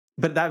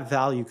but that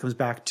value comes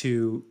back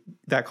to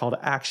that call to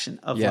action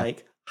of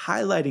like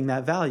highlighting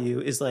that value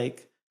is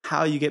like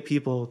how you get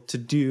people to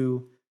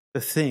do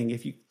the thing.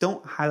 If you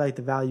don't highlight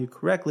the value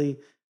correctly,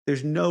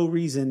 there's no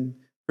reason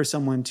for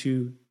someone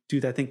to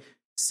do that thing.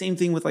 Same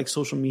thing with like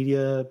social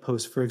media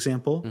posts, for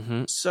example.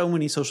 So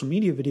many social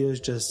media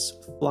videos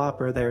just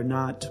flop, or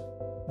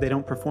they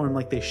don't perform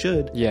like they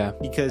should. Yeah.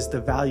 Because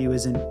the value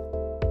isn't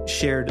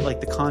shared, like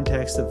the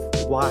context of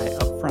why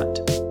up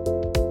front.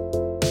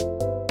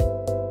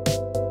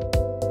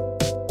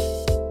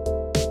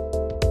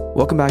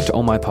 Welcome back to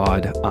Oh My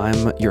Pod.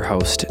 I'm your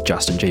host,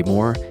 Justin J.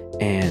 Moore,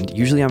 and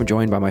usually I'm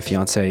joined by my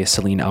fiance,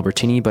 Celine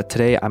Albertini, but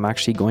today I'm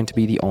actually going to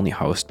be the only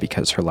host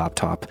because her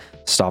laptop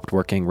stopped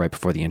working right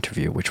before the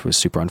interview, which was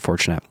super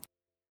unfortunate.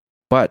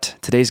 But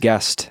today's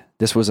guest,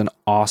 this was an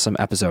awesome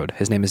episode.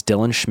 His name is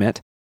Dylan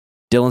Schmidt.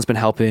 Dylan's been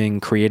helping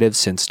creatives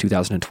since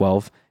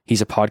 2012.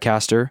 He's a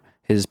podcaster.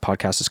 His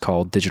podcast is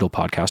called Digital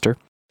Podcaster.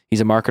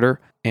 He's a marketer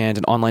and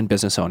an online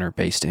business owner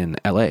based in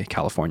LA,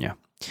 California,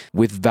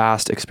 with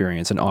vast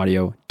experience in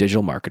audio,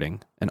 digital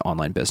marketing, and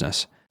online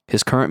business.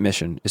 His current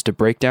mission is to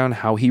break down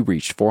how he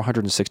reached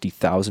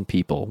 460,000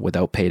 people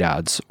without paid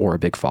ads or a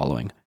big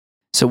following.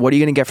 So what are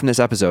you going to get from this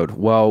episode?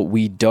 Well,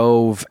 we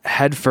dove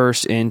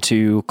headfirst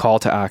into call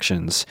to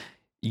actions.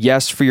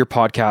 Yes, for your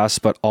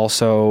podcast, but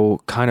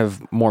also kind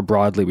of more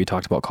broadly, we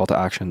talked about call to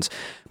actions.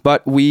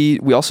 But we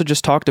also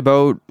just talked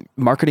about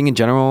marketing in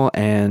general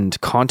and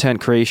content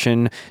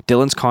creation.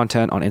 Dylan's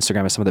content on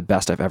Instagram is some of the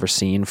best I've ever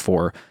seen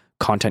for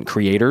content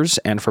creators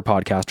and for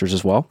podcasters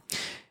as well.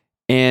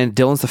 And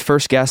Dylan's the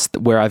first guest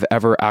where I've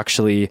ever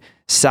actually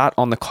sat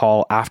on the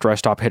call after I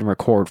stopped hitting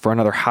record for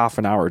another half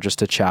an hour just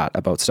to chat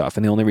about stuff.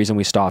 And the only reason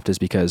we stopped is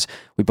because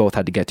we both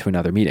had to get to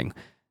another meeting.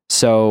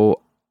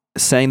 So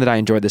saying that I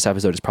enjoyed this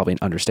episode is probably an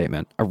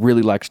understatement. I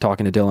really liked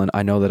talking to Dylan.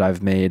 I know that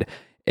I've made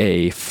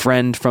a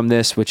friend from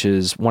this, which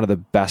is one of the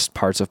best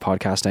parts of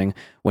podcasting.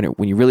 When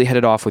you really hit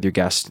it off with your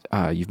guest,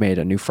 you've made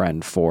a new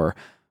friend for,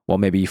 well,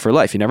 maybe for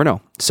life. You never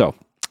know. So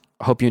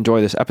I hope you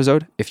enjoy this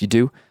episode. If you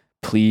do,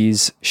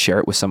 please share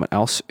it with someone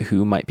else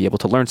who might be able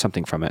to learn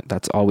something from it.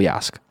 That's all we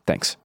ask.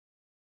 Thanks.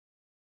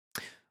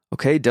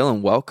 Okay,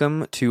 Dylan,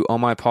 welcome to Oh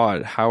My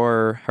Pod. How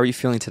are you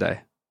feeling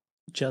today?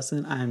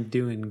 Justin, I'm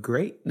doing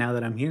great now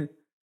that I'm here.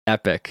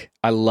 Epic.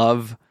 I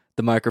love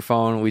the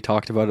microphone. We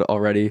talked about it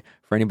already.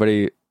 For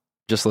anybody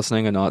just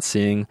listening and not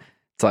seeing,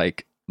 it's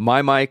like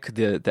my mic,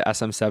 the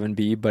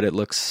SM7B, but it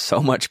looks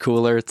so much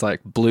cooler. It's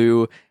like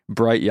blue,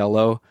 bright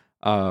yellow.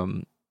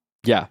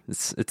 Yeah,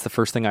 it's the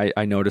first thing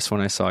I noticed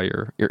when I saw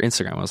your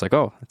Instagram. I was like,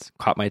 oh, it's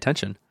caught my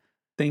attention.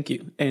 Thank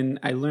you. And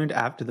I learned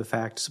after the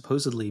fact,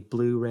 supposedly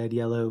blue, red,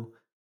 yellow,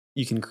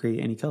 you can create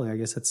any color. I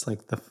guess that's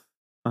like the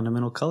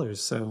fundamental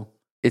colors. So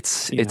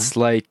it's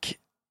like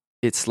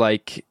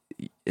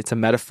it's a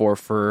metaphor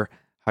for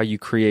how you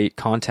create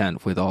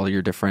content with all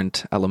your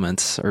different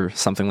elements or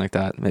something like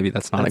that. Maybe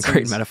that's not a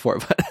great metaphor,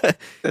 but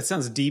that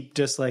sounds deep,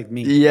 just like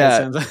me.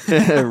 Yeah,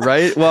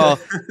 right. Well,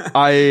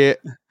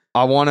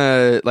 I want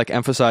to like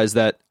emphasize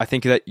that I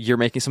think that you're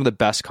making some of the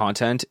best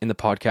content in the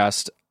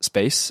podcast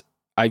space.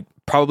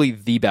 Probably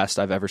the best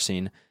I've ever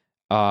seen.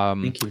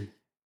 Thank you.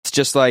 It's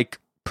just like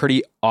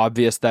pretty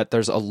obvious that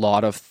there's a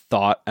lot of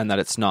thought and that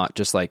it's not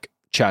just like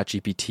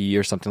ChatGPT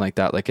or something like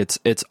that. Like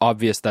it's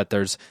obvious that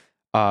there's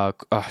a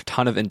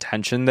ton of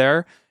intention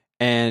there,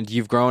 and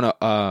you've grown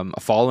a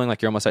following.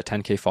 Like you're almost at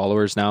 10K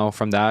followers now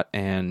from that,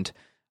 and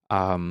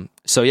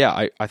so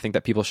yeah, I think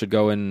that people should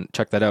go and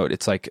check that out.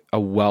 It's like a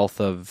wealth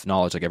of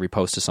knowledge. Like every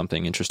post is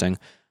something interesting.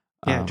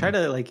 Yeah, try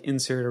to like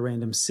insert a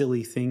random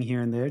silly thing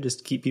here and there just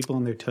to keep people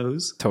on their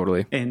toes.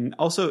 Totally. And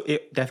also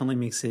it definitely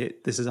makes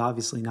it, this is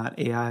obviously not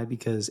AI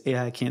because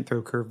AI can't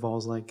throw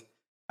curveballs like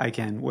I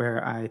can,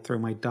 where I throw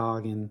my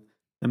dog in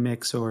the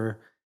mix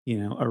or,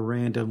 a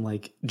random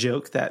like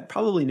joke that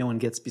probably no one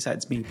gets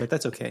besides me, but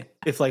that's okay.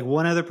 If like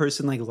one other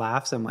person like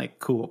laughs, I'm like,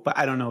 cool, but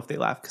I don't know if they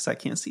laugh because I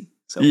can't see.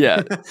 So.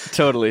 Yeah,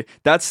 totally.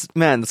 That's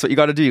what you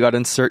got to do. You got to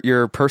insert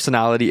your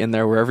personality in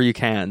there wherever you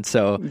can.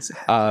 So,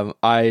 exactly.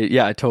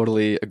 I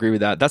totally agree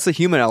with that. That's the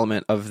human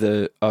element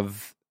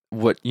of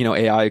what,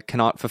 AI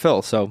cannot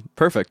fulfill. So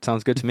perfect.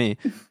 Sounds good to me.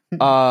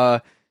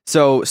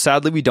 So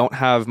sadly, we don't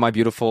have my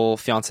beautiful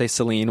fiance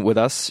Celine with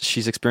us.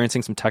 She's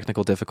experiencing some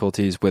technical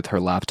difficulties with her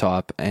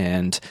laptop,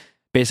 and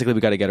basically we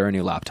got to get her a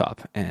new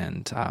laptop,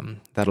 and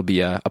that'll be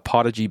a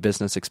Podigy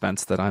business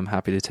expense that I'm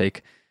happy to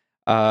take.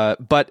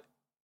 But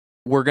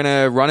we're going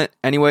to run it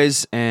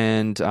anyways,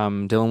 and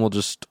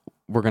Dylan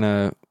we're going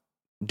to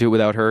do it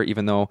without her,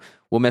 even though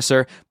we'll miss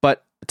her.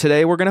 But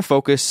today we're going to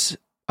focus,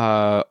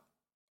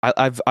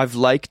 I've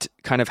liked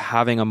kind of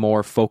having a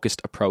more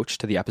focused approach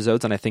to the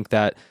episodes, and I think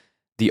that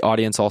the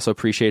audience also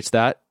appreciates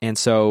that. And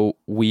so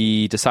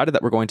we decided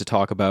that we're going to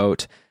talk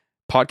about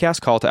podcast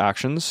call to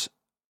actions.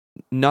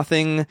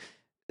 Nothing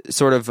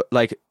sort of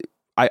like,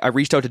 I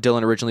reached out to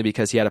Dylan originally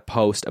because he had a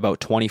post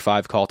about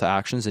 25 call to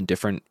actions and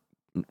different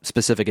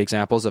specific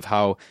examples of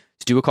how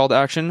to do a call to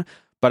action.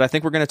 But I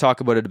think we're going to talk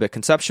about it a bit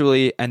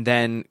conceptually and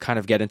then kind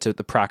of get into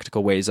the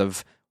practical ways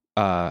of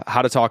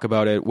how to talk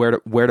about it, where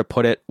to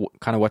put it,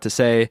 kind of what to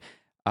say.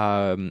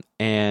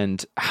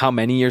 and how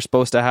many you're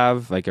supposed to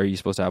have. Like, are you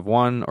supposed to have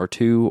one or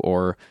two,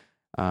 or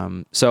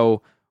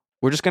so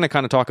we're just going to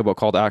kind of talk about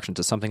call to actions.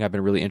 It's something I've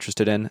been really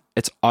interested in.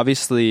 It's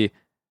obviously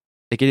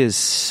like it is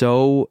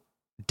so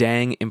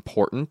dang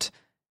important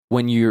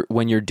when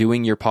you're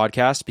doing your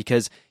podcast,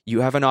 because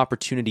you have an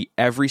opportunity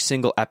every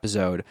single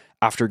episode,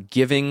 after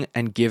giving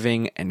and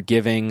giving and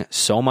giving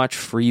so much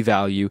free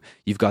value,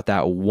 you've got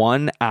that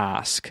one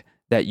ask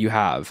that you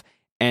have,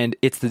 and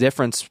it's the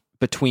difference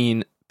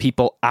between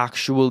people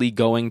actually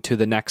going to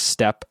the next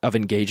step of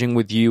engaging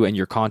with you and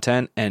your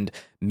content and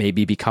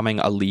maybe becoming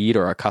a lead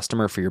or a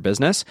customer for your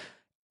business,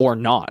 or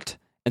not.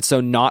 And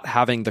so not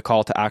having the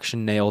call to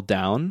action nailed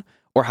down,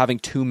 or having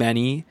too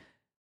many,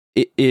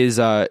 is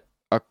a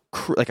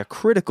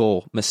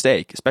critical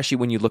mistake, especially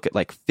when you look at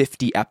like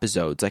 50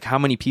 episodes. Like, how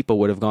many people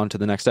would have gone to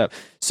the next step?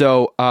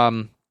 So,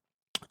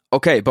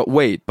 okay, but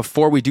wait,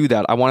 before we do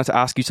that, I wanted to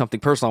ask you something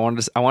personal.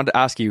 I wanted to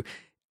ask you,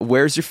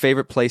 where's your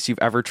favorite place you've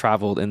ever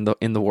traveled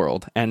in the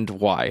world, and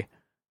why?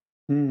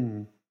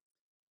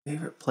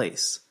 Favorite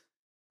place.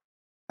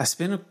 I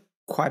spent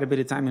quite a bit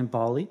of time in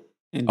Bali,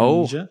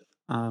 Indonesia.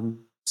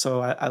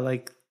 So I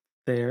like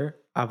there.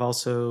 I've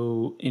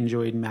also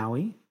enjoyed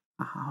Maui.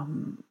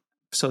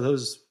 So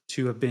those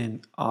two have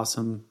been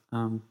awesome.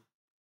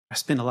 I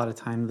spent a lot of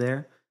time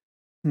there.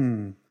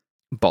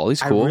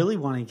 Bali's cool. I really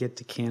want to get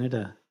to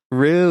Canada.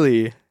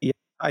 Really? Yeah.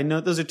 I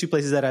know those are two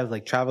places that I've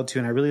like traveled to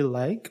and I really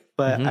like,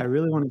 but I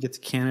really want to get to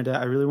Canada.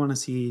 I really want to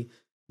see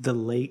the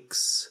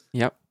lakes.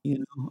 Yep. You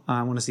know,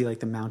 I want to see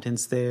like the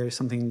mountains there.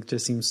 Something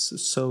just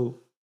seems so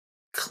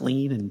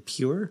clean and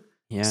pure.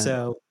 Yeah.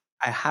 So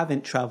I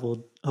haven't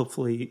traveled,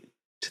 hopefully,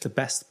 to the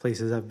best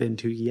places I've been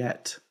to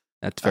yet.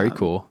 That's very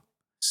cool.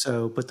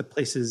 So, but the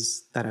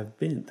places that I've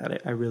been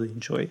that I really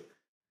enjoy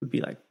would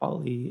be like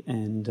Bali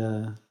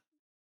and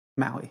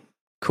Maui.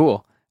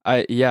 Cool.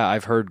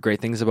 I've heard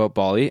great things about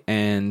Bali,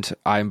 and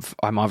I'm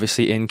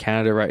obviously in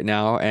Canada right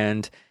now,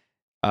 and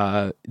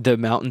the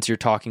mountains you're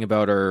talking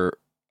about are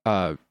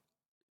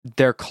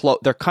they're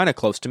kind of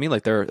close to me.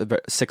 Like, they're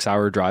about a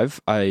 6-hour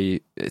drive.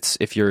 It's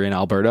if you're in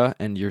Alberta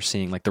and you're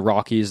seeing like the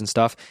Rockies and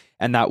stuff,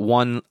 and that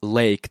one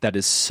lake that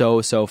is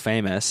so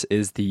famous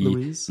is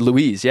the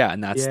Louise. Yeah,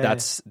 and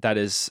that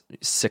is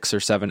 6 or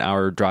 7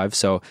 hour drive.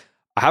 So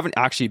I haven't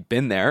actually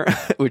been there,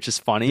 which is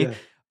funny. Yeah.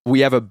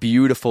 We have a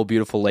beautiful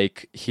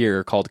lake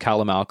here called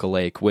Kalamalka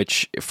Lake,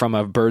 which from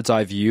a bird's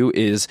eye view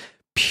is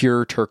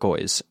pure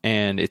turquoise,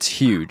 and it's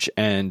huge.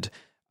 And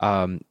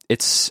many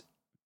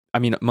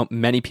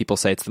people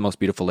say it's the most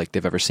beautiful lake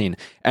they've ever seen.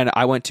 And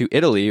I went to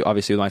Italy,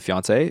 obviously with my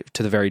fiance,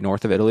 to the very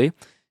north of Italy,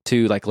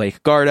 to like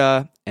Lake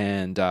Garda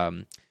and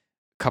a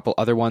couple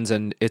other ones.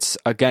 And it's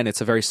a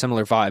very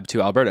similar vibe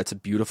to Alberta. It's a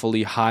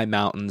beautifully high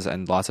mountains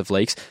and lots of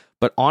lakes.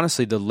 But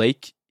honestly, the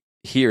lake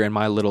here in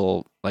my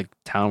little like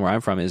town where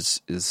I'm from is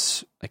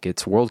like,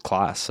 it's world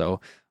class. So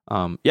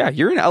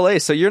you're in LA,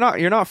 so you're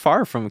not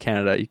far from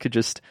Canada. You could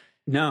just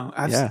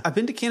I've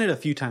been to Canada a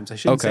few times. I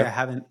shouldn't say I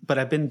haven't, but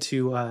I've been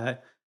to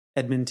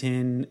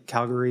Edmonton,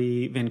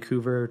 Calgary,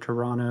 Vancouver,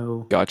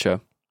 Toronto. Gotcha.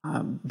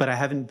 But I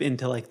haven't been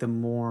to like the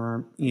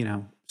more,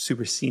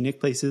 super scenic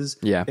places.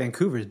 Yeah.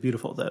 Vancouver is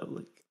beautiful though.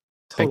 Like,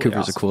 totally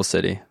Vancouver's awesome. a cool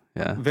city.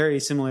 Yeah. Very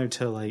similar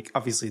to like,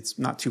 obviously it's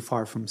not too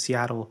far from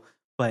Seattle,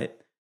 but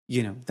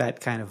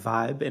that kind of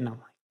vibe. And I'm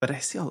like, but I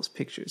see all those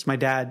pictures. My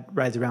dad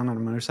rides around on a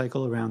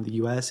motorcycle around the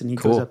US, and he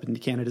goes up into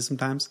Canada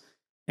sometimes.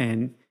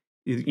 And,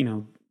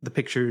 the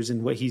pictures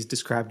and what he's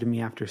described to me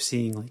after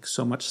seeing like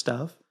so much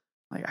stuff,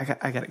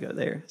 like I got to go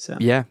there. So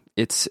yeah,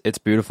 it's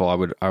beautiful.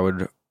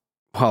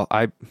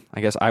 I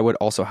guess I would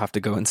also have to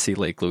go and see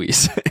Lake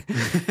Louise.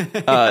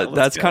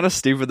 That's kind of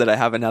stupid that I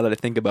haven't, now that I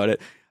think about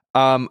it.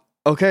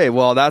 Okay,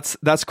 well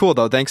that's cool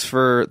though. Thanks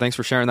for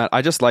sharing that.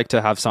 I just like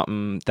to have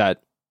something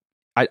that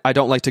I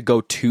don't like to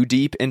go too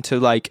deep into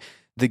like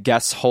the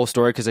guest's whole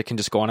story, because it can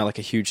just go on at like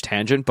a huge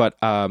tangent. But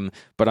I'm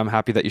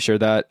happy that you shared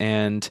that.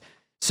 And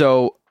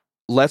so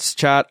let's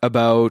chat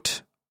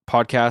about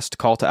podcast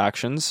call to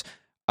actions.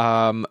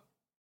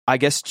 I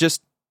guess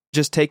just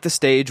take the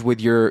stage with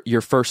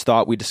your first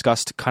thought. We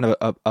discussed kind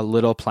of a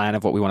little plan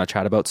of what we want to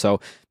chat about. So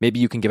maybe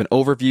you can give an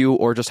overview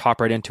or just hop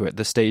right into it.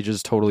 The stage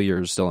is totally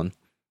yours, Dylan.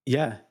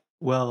 Yeah.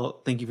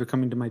 Well, thank you for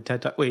coming to my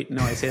TED Talk. Wait,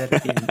 no, I say that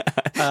at the end.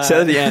 Say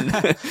that at the end.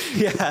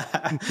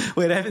 Yeah.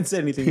 Wait, I haven't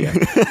said anything yet.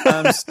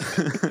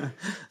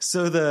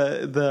 So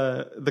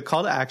the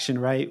call to action,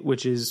 right,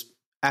 which is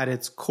at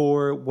its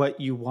core what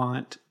you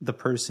want the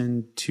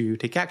person to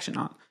take action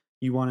on.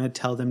 You want to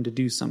tell them to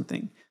do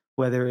something,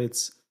 whether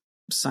it's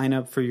sign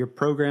up for your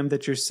program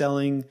that you're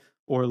selling,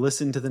 or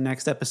listen to the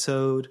next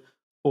episode,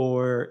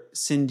 or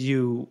send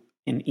you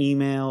an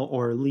email,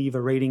 or leave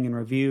a rating and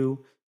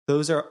review.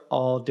 Those are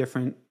all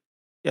different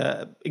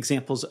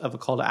examples of a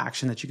call to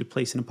action that you could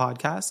place in a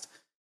podcast.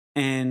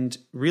 And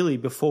really,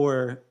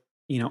 before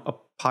a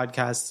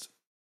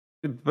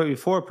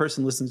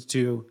person listens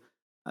to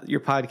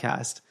your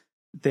podcast,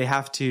 they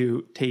have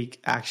to take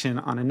action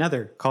on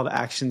another call to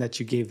action that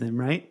you gave them,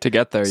 right? To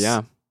get there,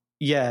 yeah.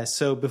 Yeah.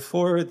 So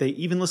before they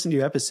even listen to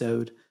your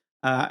episode,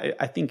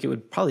 I think it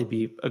would probably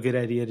be a good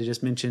idea to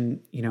just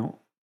mention,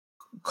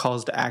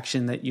 calls to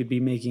action that you'd be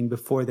making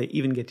before they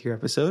even get to your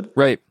episode.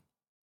 Right.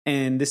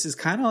 And this is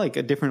kind of like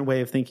a different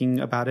way of thinking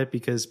about it,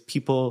 because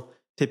people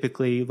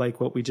typically, like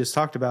what we just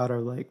talked about,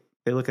 are like,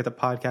 they look at the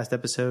podcast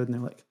episode and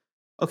they're like,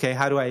 okay,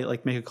 how do I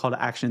like make a call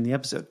to action in the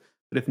episode?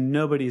 But if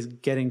nobody's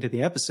getting to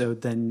the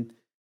episode, then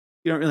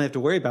you don't really have to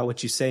worry about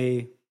what you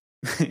say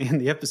in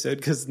the episode,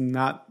 because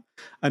not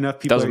enough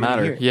people doesn't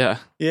matter. Yeah.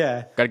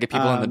 Yeah. Got to get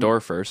people in the door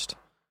first.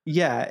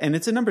 Yeah. And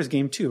it's a numbers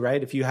game too,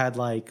 right? If you had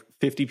like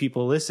 50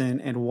 people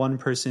listen and one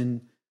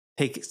person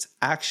takes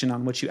action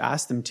on what you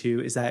ask them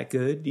to, is that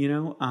good?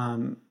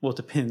 Well, it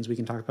depends. We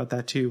can talk about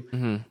that too.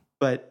 Mm-hmm.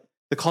 But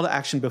the call to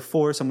action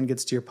before someone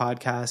gets to your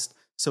podcast.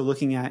 So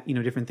looking at,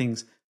 different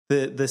things,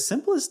 the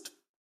simplest,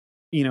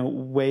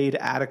 way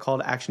to add a call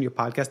to action to your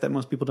podcast that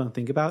most people don't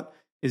think about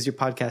is your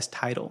podcast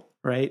title,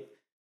 right?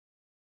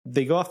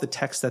 They go off the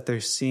text that they're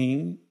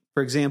seeing.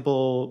 For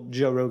example,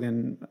 Joe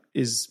Rogan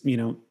is,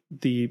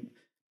 the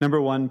number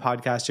one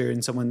podcaster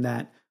and someone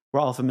that we're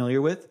all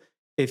familiar with.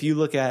 If you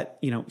look at,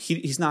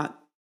 he's not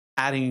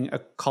adding a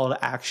call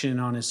to action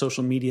on his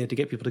social media to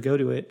get people to go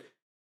to it.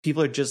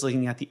 People are just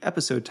looking at the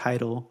episode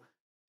title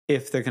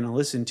if they're going to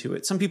listen to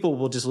it. Some people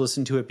will just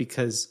listen to it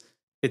because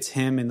it's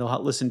him and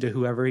they'll listen to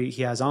whoever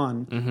he has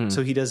on. Mm-hmm.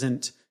 So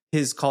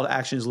his call to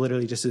action is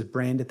literally just his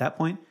brand at that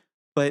point.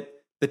 But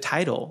the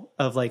title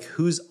of like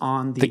who's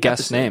on the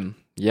guest episode, name.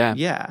 Yeah.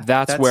 Yeah.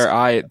 That's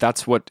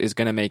what is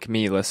going to make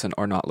me listen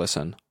or not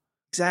listen.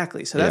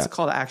 Exactly. So that's a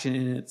call to action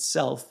in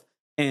itself.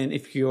 And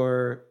if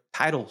your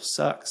title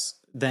sucks,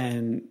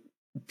 then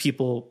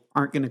people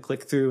aren't going to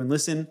click through and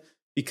listen,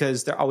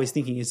 because they're always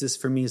thinking, is this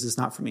for me? Is this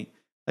not for me?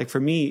 Like for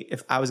me,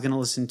 if I was going to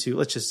listen to,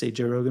 let's just say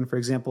Joe Rogan, for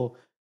example,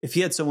 if he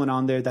had someone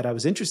on there that I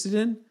was interested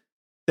in,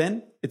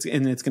 then it's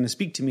going to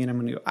speak to me and I'm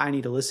going to go, I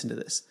need to listen to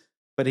this.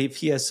 But if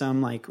he has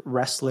some like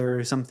wrestler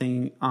or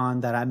something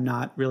on that I'm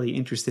not really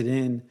interested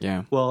in,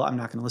 well, I'm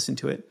not going to listen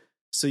to it.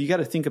 So you got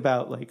to think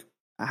about like,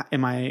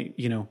 am I,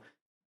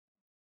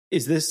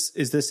 is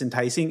this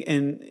enticing?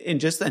 And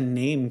just a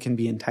name can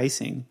be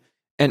enticing.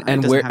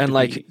 And where, and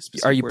like,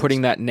 are you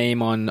putting that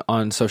name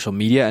on social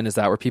media, and is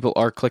that where people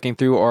are clicking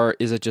through, or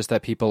is it just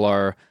that people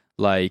are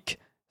like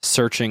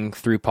searching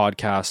through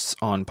podcasts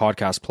on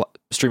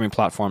streaming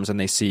platforms and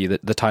they see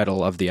the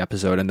title of the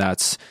episode, and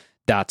that's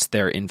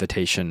their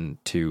invitation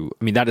to,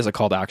 I mean, that is a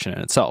call to action in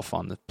itself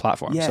on the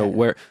platform. Yeah. So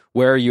where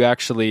are you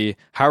actually,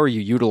 how are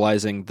you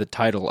utilizing the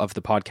title of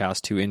the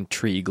podcast to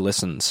intrigue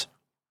listens?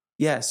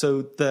 Yeah.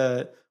 So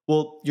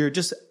you're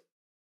just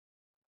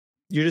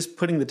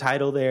putting the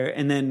title there.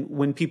 And then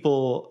when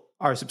people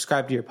are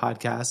subscribed to your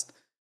podcast,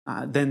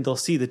 then they'll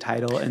see the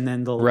title and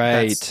then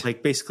that's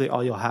like basically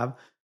all you'll have.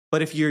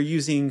 But if you're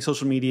using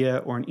social media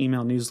or an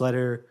email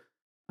newsletter,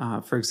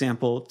 for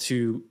example,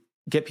 to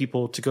get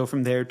people to go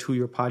from there to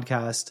your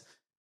podcast,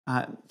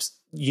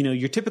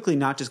 you're typically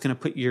not just going to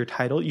put your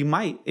title. You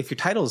might, if your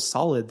title is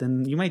solid,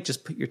 then you might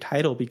just put your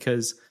title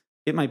because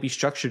it might be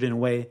structured in a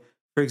way.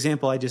 For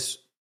example, I just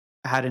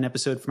had an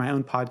episode for my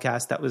own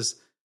podcast that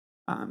was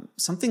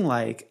something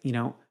like,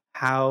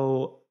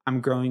 how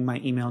I'm growing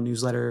my email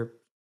newsletter.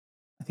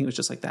 I think it was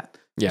just like that.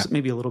 Yeah.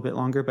 Maybe a little bit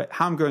longer, but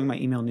how I'm growing my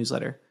email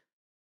newsletter.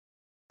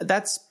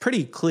 That's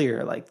pretty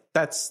clear. Like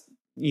that's,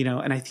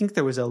 and I think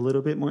there was a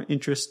little bit more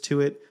interest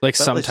to it. Like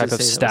some type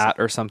of stat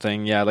or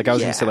something. Yeah. Like I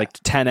was going to say like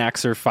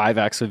 10x or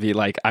 5x would be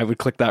like, I would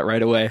click that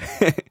right away.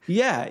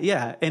 Yeah.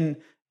 Yeah. And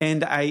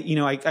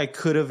I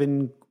could have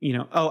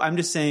I'm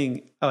just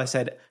saying, I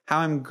said how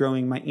I'm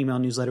growing my email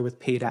newsletter with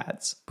paid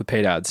ads. With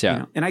paid ads.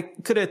 Yeah. And I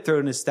could have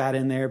thrown a stat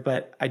in there,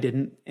 but I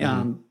didn't.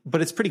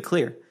 But it's pretty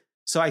clear.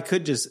 So I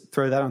could just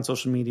throw that on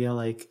social media,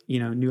 like,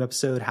 new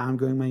episode, how I'm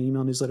growing my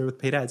email newsletter with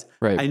paid ads.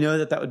 Right. I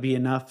know that would be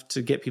enough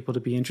to get people to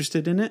be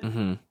interested in it.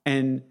 Mm-hmm.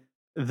 And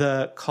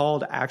the call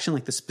to action,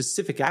 like the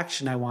specific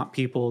action I want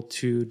people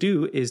to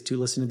do is to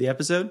listen to the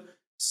episode.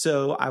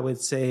 So I would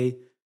say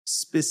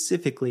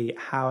specifically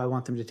how I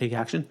want them to take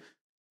action.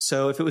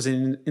 So if it was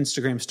in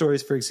Instagram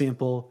stories, for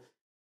example,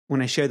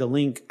 when I share the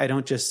link, I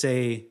don't just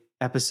say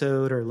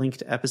episode or link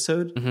to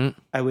episode. Mm-hmm.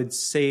 I would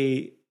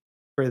say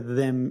for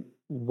them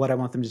what I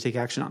want them to take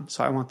action on.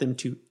 So I want them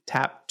to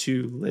tap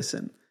to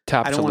listen.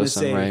 I don't want to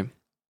say right?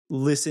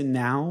 Listen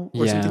now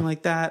or something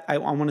like that. I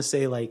want to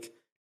say like,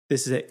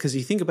 this is it. Because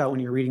you think about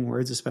when you're reading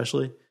words,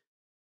 especially,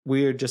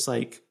 we're just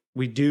like,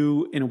 we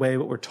do in a way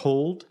what we're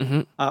told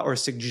or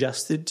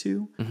suggested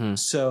to. Mm-hmm.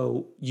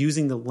 So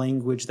using the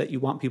language that you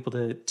want people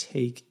to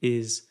take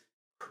is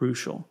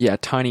crucial. Yeah,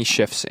 tiny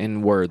shifts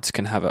in words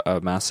can have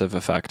a massive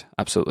effect.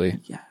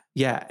 Absolutely.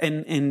 Yeah.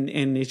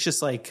 And it's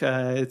just like,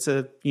 it's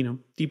a,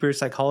 deeper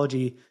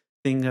psychology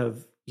thing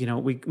of,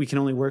 we can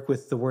only work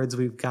with the words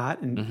we've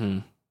got,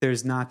 and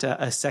there's not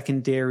a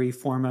secondary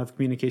form of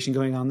communication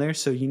going on there.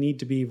 So you need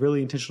to be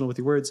really intentional with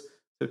your words.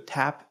 So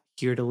tap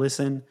here to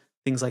listen,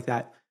 things like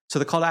that. So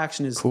the call to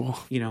action is, cool.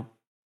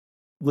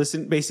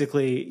 Listen,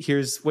 basically,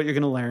 here's what you're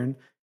going to learn,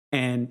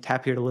 and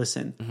tap here to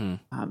listen.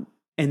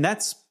 And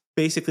that's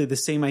basically the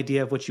same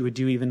idea of what you would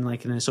do even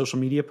like in a social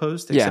media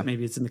post, except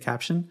maybe it's in the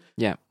caption.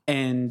 Yeah.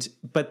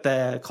 But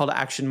the call to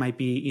action might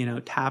be,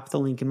 tap the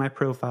link in my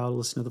profile to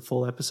listen to the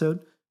full episode,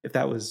 if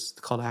that was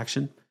the call to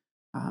action.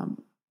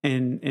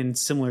 And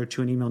similar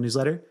to an email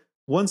newsletter,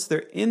 once they're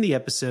in the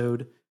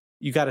episode,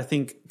 you got to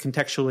think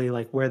contextually,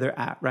 like where they're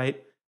at,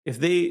 right? If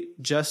they're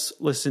just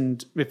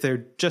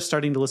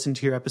starting to listen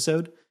to your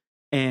episode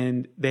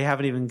and they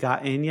haven't even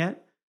got in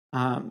yet,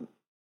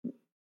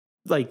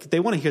 like they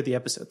want to hear the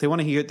episode. They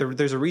want to hear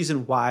there's a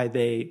reason why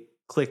they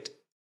clicked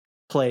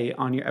play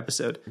on your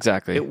episode.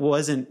 Exactly. It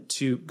wasn't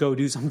to go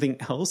do something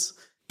else.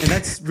 And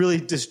that's really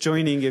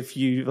disjoining if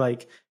you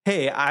like,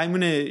 hey, I'm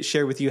going to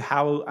share with you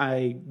how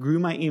I grew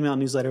my email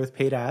newsletter with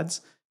paid ads.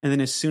 And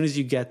then as soon as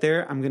you get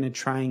there, I'm going to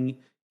try and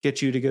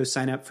get you to go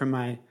sign up for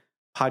my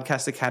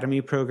Podcast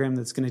Academy program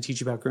that's going to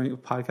teach you about growing a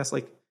podcast.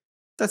 Like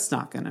that's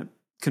not going to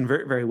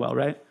convert very well,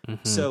 right?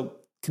 Mm-hmm. So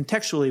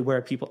contextually, where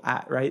are people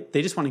at, right?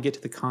 They just want to get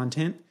to the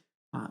content.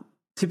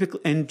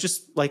 Typically, and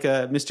just like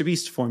a Mr.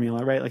 Beast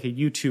formula, right? Like a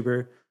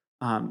YouTuber,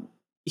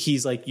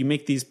 he's like, you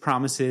make these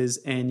promises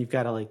and you've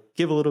got to like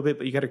give a little bit,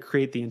 but you got to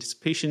create the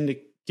anticipation to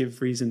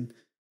give reason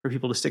for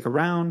people to stick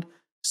around.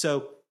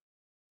 So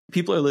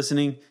people are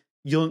listening,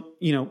 and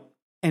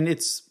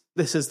this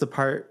is the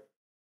part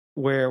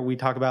where we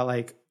talk about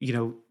like,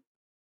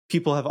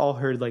 people have all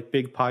heard like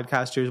big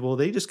podcasters. Well,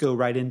 they just go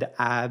right into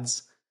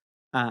ads.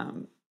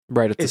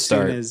 Right at the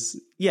start.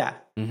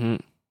 Mm-hmm.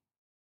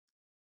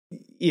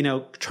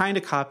 Trying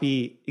to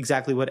copy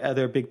exactly what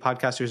other big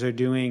podcasters are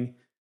doing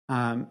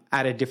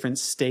at a different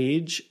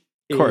stage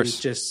is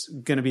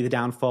just going to be the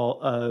downfall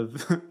of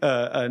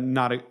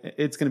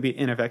it's going to be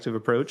an ineffective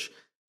approach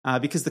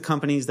because the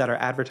companies that are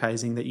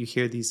advertising that you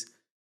hear these,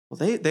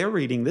 well, they're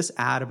reading this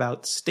ad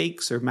about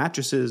steaks or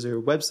mattresses or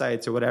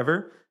websites or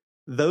whatever.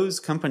 Those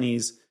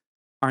companies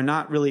are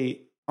not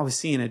really always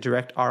seeing a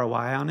direct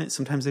ROI on it.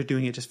 Sometimes they're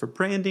doing it just for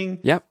branding.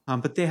 Yep.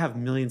 But they have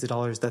millions of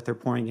dollars that they're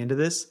pouring into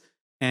this.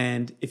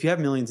 And if you have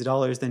millions of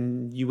dollars,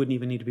 then you wouldn't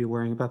even need to be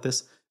worrying about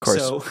this.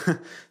 So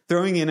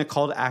throwing in a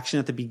call to action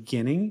at the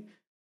beginning,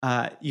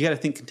 you got to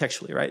think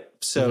contextually, right?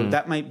 So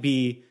that might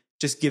be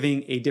just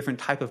giving a different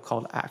type of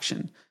call to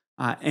action.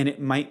 And it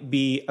might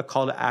be a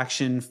call to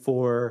action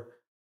for,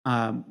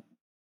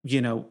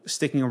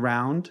 sticking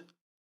around,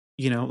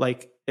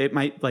 like it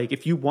might, like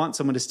if you want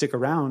someone to stick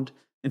around,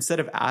 instead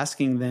of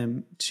asking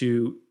them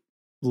to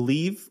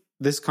leave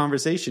this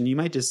conversation, you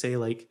might just say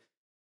like,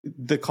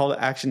 the call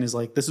to action is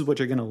like, this is what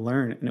you're going to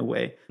learn in a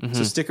way. Mm-hmm.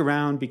 So stick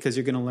around because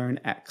you're going to learn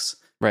X.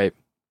 Right.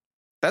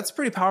 That's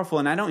pretty powerful.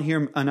 And I don't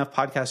hear enough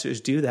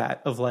podcasters do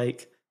that of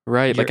like,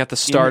 right. Like at the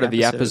start of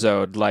the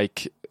episode,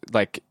 like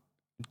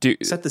do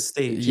set the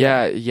stage.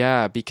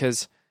 Yeah.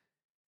 Because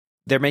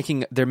they're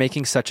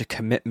making such a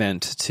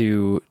commitment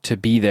to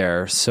be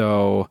there.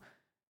 So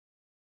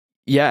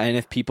yeah. And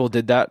if people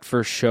did that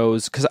for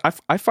shows, cause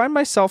I find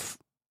myself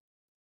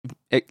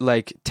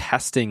like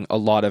testing a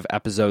lot of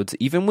episodes,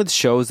 even with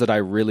shows that I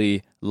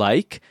really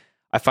like.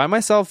 I find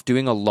myself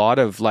doing a lot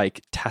of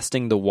like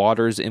testing the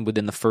waters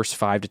within the first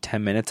 5 to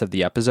 10 minutes of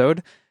the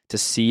episode to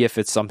see if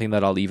it's something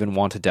that I'll even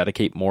want to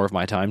dedicate more of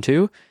my time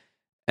to.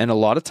 And a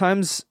lot of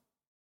times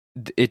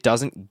it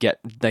doesn't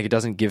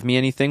give me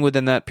anything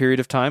within that period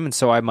of time. And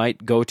so I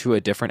might go to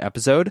a different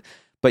episode.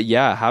 But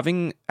yeah,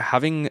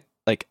 having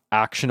like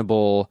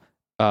actionable,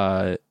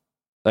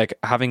 like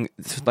having,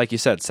 like you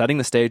said, setting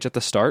the stage at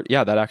the start.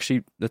 Yeah,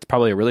 that's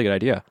probably a really good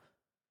idea.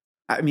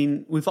 I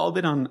mean, we've all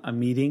been on a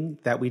meeting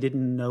that we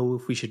didn't know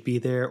if we should be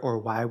there or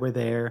why we're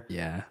there.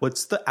 Yeah.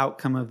 What's the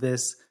outcome of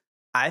this?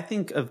 I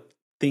think of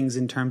things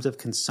in terms of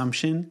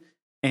consumption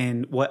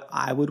and what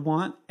I would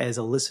want as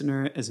a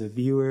listener, as a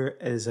viewer,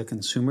 as a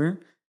consumer.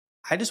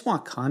 I just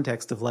want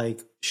context of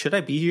like, should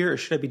I be here or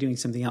should I be doing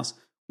something else?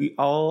 We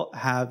all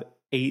have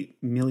 8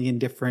 million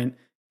different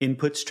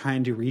inputs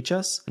trying to reach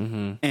us.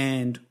 Mm-hmm.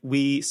 And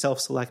we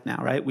self-select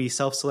now, right? We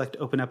self-select,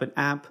 open up an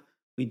app,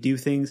 we do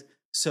things.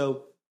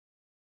 So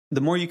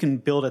the more you can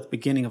build at the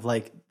beginning of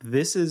like,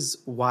 this is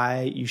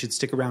why you should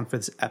stick around for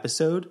this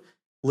episode,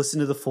 listen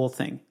to the full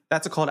thing.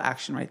 That's a call to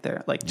action right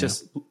there. Like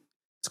it's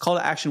a call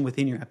to action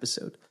within your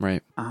episode.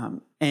 Right.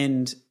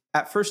 And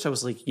at first I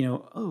was like,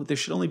 there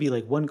should only be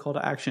like one call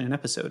to action an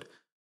episode.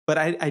 But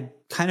I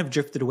kind of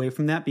drifted away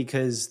from that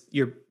because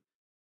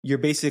you're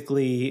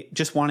basically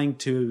just wanting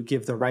to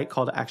give the right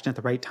call to action at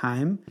the right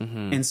time.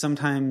 Mm-hmm. And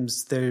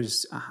sometimes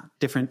there's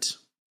different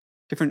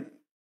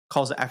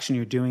calls to action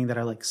you're doing that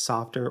are like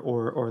softer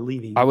or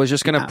leaving. I was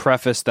just going to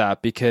preface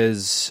that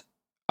because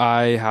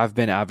I have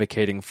been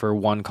advocating for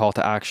one call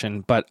to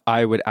action, but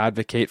I would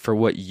advocate for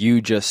what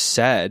you just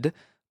said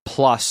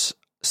plus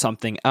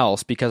something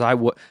else because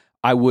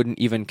I wouldn't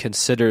even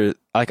consider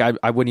I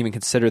wouldn't even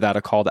consider that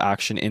a call to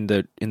action in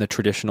the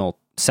traditional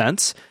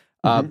sense.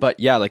 Mm-hmm. But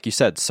yeah, like you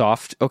said,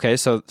 soft. Okay,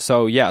 so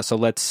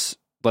let's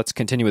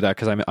continue with that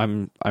because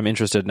I'm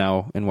interested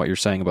now in what you're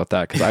saying about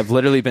that because I've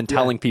literally been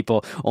telling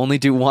people only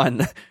do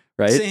one,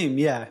 right? Same,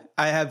 yeah,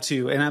 I have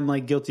too, and I'm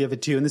like guilty of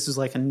it too. And this is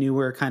like a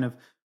newer kind of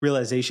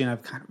realization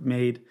I've kind of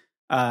made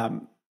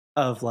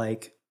of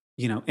like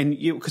and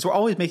because we're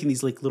always making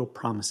these like little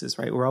promises,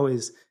 right? We're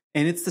always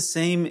And it's the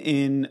same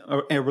in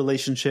a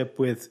relationship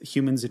with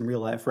humans in real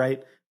life,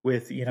 right?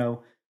 With,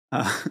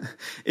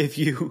 if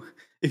you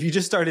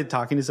just started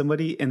talking to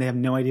somebody and they have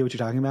no idea what you're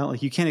talking about,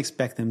 like you can't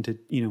expect them to,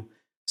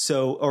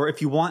 or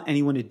if you want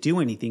anyone to do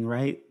anything,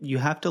 right? You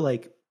have to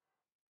like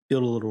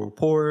build a little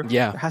rapport.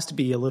 Yeah. There has to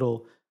be a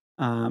little,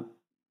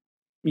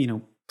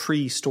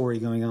 pre-story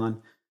going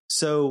on.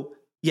 So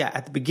yeah,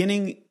 at the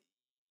beginning,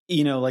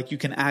 like you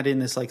can add in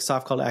this like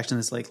soft call to action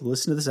that's like,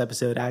 listen to this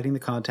episode, adding the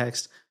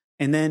context.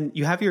 And then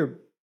you have your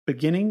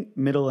beginning,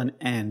 middle, and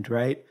end,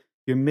 right?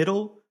 Your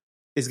middle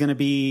is going to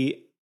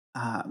be,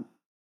 and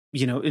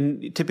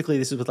typically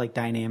this is with like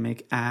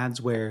dynamic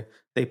ads where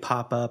they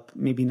pop up,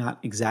 maybe not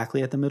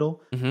exactly at the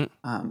middle,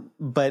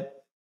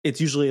 but it's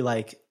usually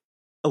like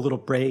a little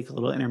break, a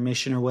little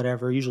intermission or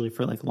whatever, usually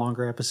for like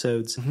longer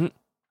episodes.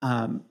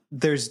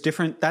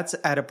 That's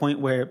at a point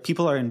where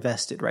people are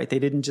invested, right? They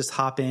didn't just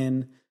hop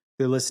in,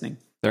 they're listening.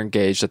 They're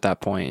engaged at that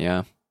point.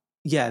 Yeah.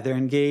 Yeah, they're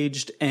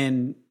engaged.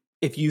 And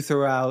if you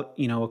throw out,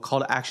 a call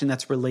to action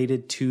that's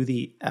related to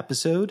the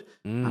episode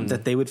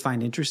that they would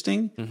find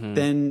interesting,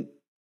 then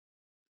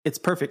it's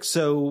perfect.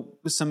 So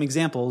some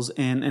examples,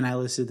 and I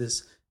listed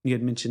this, you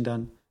had mentioned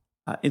on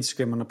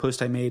Instagram on a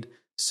post I made.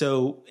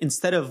 So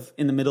instead of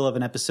in the middle of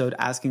an episode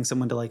asking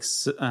someone to like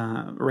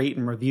rate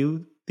and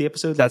review the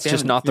episode, that's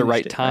just not the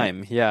right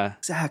time. Right? Yeah,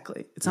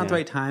 exactly. It's not the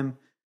right time.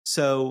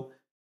 So,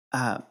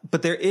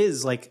 but there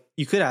is like,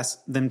 you could ask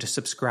them to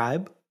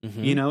subscribe.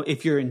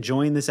 If you're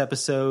enjoying this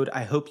episode,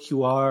 I hope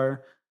you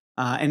are.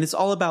 And it's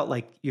all about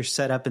like your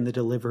setup and the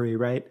delivery,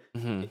 right?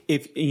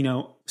 If,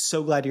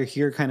 so glad you're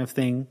here kind of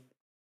thing.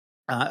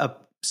 A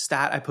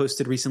stat I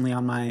posted recently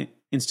on my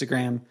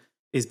Instagram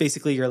is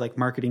basically you're like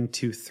marketing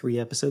to 3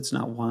 episodes,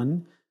 not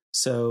 1.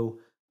 So,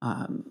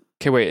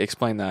 okay, wait,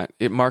 explain that.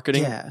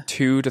 Marketing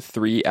 2 to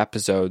 3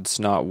 episodes,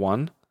 not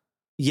 1.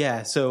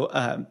 Yeah.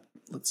 So,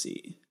 let's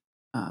see.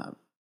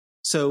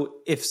 So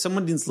if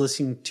someone is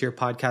listening to your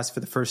podcast for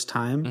the first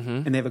time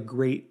and they have a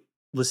great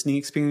listening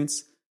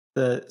experience,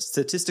 the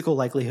statistical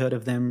likelihood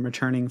of them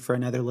returning for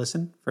another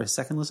listen, for a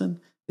second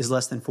listen, is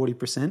less than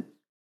 40%.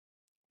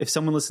 If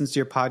someone listens to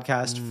your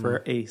podcast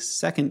for a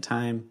second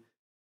time,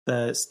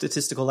 the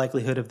statistical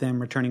likelihood of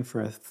them returning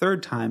for a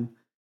third time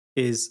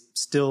is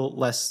still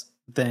less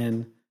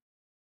than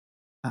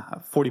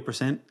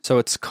 40%. So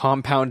it's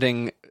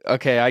compounding.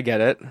 Okay, I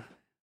get it.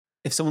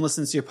 If someone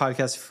listens to your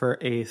podcast for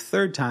a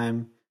third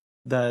time,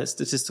 the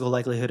statistical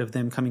likelihood of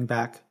them coming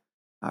back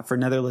for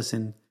another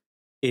listen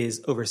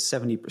is over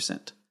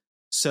 70%.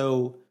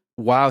 So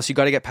wow, so you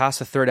got to get past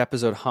the 3rd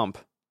episode hump.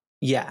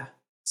 Yeah.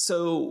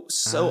 So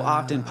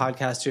often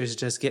podcasters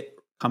just get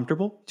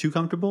too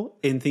comfortable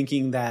in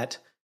thinking that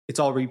it's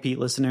all repeat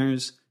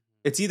listeners.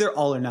 It's either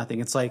all or nothing.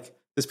 It's like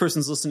this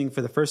person's listening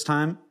for the first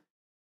time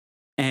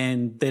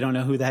and they don't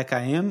know who the heck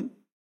I am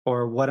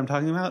or what I'm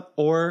talking about,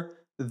 or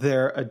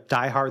they're a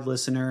diehard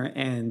listener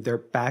and they're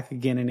back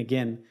again and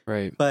again.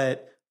 Right.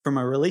 But from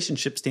a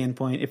relationship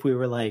standpoint, if we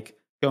were like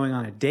going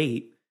on a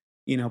date,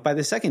 by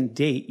the second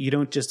date, you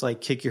don't just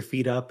like kick your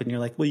feet up and you're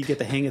like, well, you get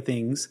the hang of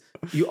things.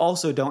 You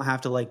also don't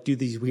have to like do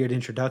these weird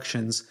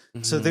introductions.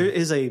 So there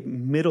is a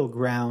middle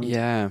ground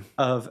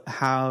of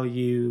how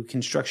you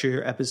can structure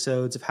your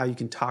episodes, of how you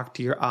can talk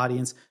to your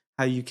audience,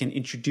 how you can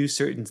introduce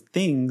certain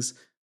things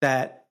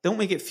that don't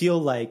make it feel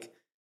like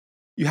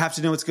you have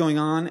to know what's going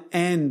on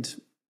and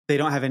they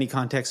don't have any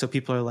context. So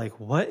people are like,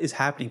 what is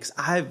happening? Because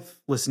I've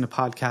listened to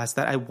podcasts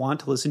that I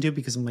want to listen to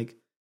because I'm like,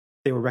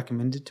 they were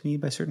recommended to me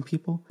by certain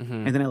people.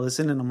 And then I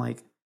listen and I'm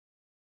like,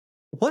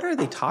 what are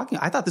they talking?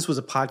 I thought this was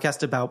a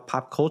podcast about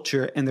pop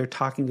culture and they're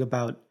talking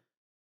about,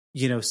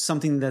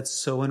 something that's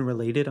so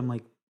unrelated. I'm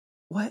like,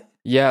 what?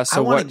 Yeah. So I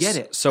want to get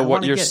it. So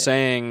what you're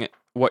saying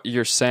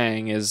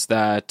is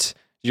that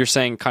you're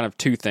saying kind of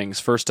 2 things.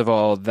 First of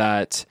all,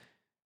 that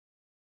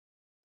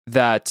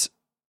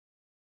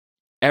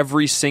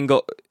every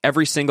single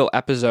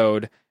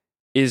episode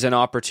is an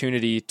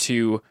opportunity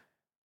to,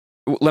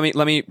 let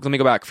me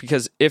go back,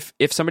 because if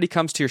somebody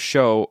comes to your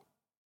show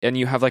and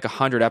you have like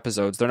 100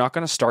 episodes, they're not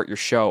going to start your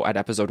show at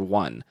episode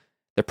 1.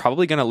 They're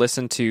probably going to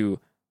listen to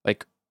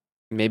like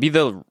maybe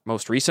the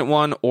most recent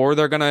one, or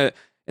they're going to,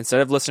 instead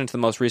of listening to the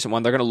most recent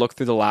one, they're going to look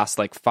through the last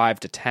like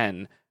 5 to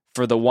 10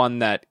 for the one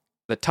that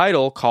the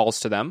title calls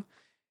to them.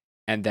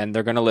 And then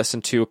they're going to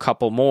listen to a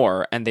couple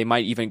more, and they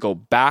might even go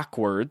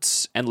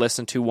backwards and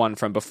listen to one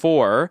from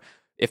before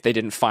if they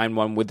didn't find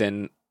one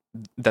within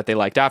that they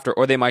liked after,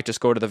 or they might just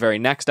go to the very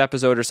next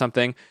episode or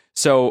something.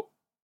 So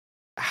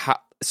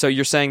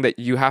you're saying that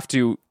you have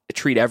to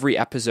treat every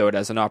episode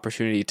as an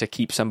opportunity to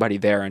keep somebody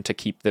there and to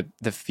keep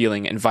the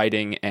feeling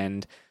inviting,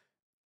 and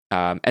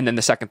then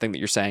the second thing that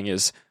you're saying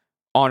is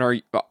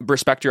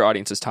respect your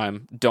audience's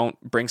time. Don't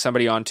bring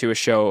somebody onto a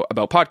show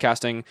about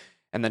podcasting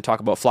and then talk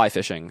about fly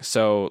fishing.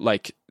 So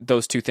like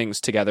those 2 things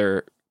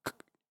together.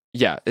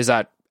 Yeah. Is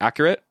that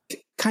accurate?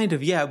 Kind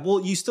of. Yeah. Well,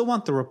 you still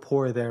want the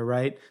rapport there,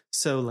 right?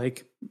 So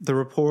like the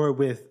rapport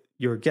with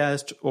your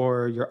guest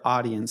or your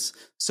audience.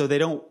 So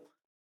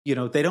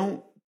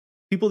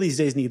people these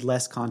days need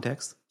less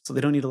context. So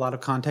they don't need a lot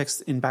of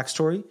context in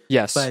backstory.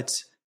 Yes. But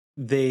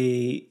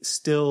they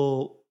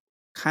still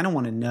kind of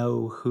want to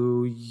know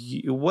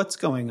what's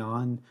going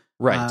on.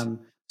 Right.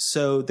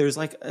 So there's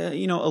like, a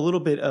little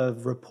bit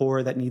of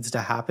rapport that needs to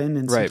happen.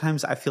 And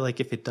sometimes I feel like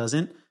if it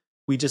doesn't,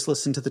 we just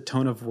listen to the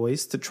tone of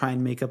voice to try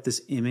and make up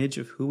this image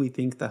of who we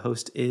think the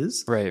host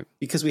is. Right.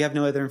 Because we have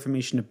no other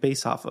information to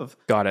base off of.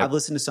 Got it. I've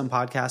listened to some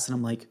podcasts and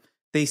I'm like,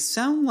 they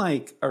sound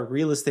like a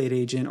real estate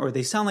agent, or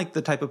they sound like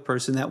the type of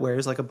person that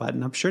wears like a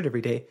button-up shirt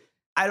every day.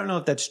 I don't know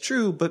if that's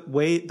true, but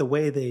the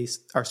way they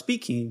are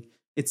speaking,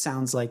 it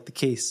sounds like the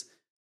case.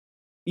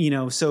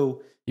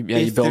 So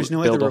if there's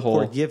no other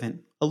rapport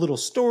given, a little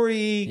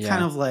story,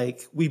 kind of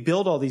like we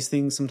build all these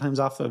things sometimes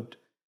off of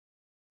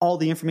all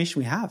the information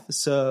we have.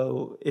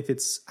 So if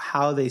it's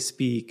how they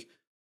speak,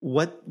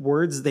 what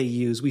words they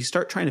use, we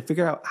start trying to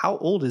figure out how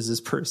old is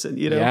this person,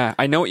 Yeah,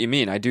 I know what you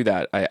mean. I do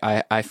that.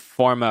 I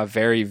form a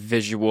very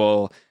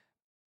visual,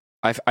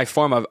 I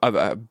form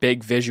a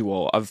big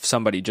visual of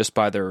somebody just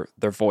by their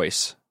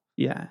voice.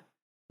 Yeah.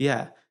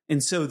 Yeah.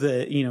 And so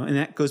and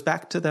that goes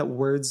back to that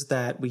words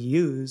that we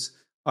use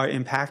are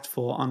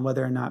impactful on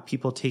whether or not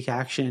people take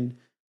action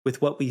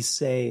with what we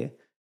say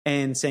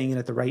and saying it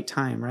at the right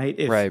time,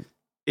 right?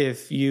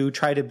 If you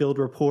try to build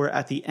rapport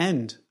at the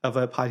end of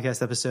a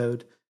podcast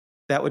episode,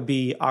 that would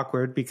be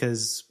awkward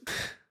because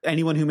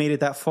anyone who made it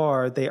that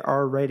far, they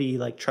are already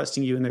like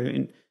trusting you and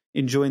they're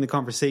enjoying the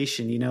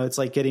conversation. It's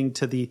like getting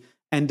to the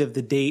end of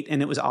the date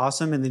and it was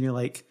awesome. And then you're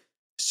like,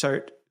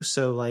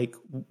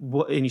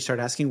 what? And you start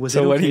asking, was it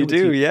okay? So what do you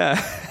do?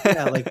 Yeah.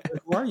 Yeah. Like,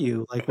 who are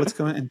you? Like, what's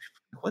going on?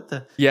 What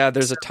the? Yeah.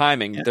 There's a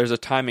timing. Yeah. There's a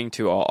timing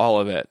to all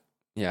of it.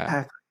 Yeah.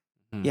 Exactly.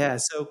 Mm-hmm. Yeah.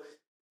 So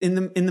in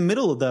the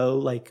middle though,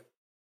 like,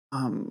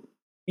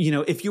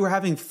 if you were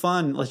having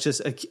fun, I'm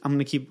going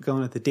to keep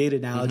going with the date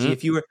analogy. Mm-hmm.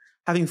 If you were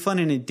having fun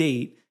in a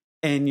date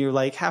and you're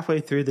like halfway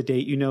through the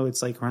date,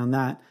 it's like around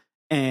that.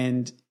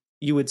 And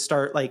you would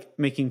start like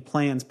making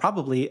plans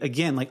probably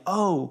again, like,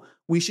 oh,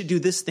 we should do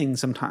this thing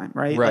sometime.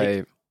 Right. Right.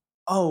 Like,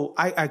 oh,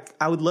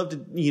 I would love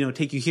to,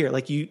 take you here.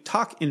 Like you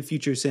talk in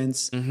future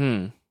sense.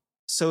 Mm-hmm.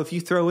 So if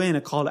you throw in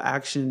a call to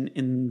action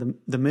in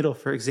the middle,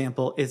 for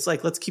example, it's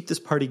like, let's keep this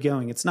party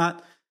going. It's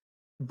not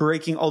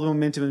breaking all the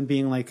momentum and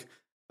being like,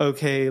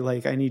 okay,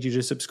 like I need you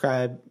to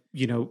subscribe,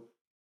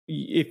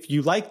 if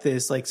you like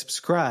this, like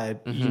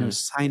subscribe, mm-hmm.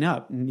 Sign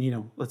up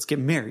and, let's get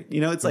married.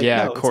 It's like,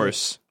 yeah, no, of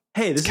course.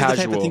 Like, hey, this is the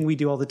type of thing we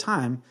do all the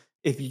time.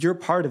 If you're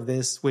part of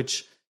this,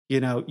 which,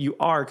 you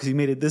are, because you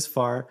made it this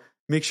far,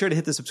 make sure to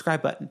hit the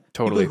subscribe button.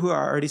 Totally. People who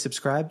are already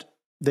subscribed,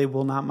 they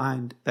will not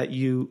mind that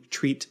you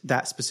treat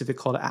that specific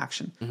call to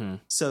action. Mm-hmm.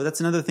 So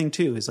that's another thing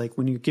too, is like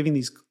when you're giving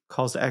these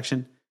calls to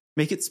action,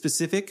 make it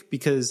specific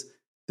because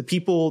the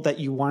people that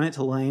you want it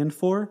to land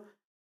for,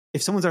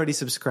 if someone's already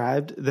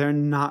subscribed, they're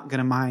not going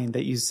to mind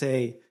that you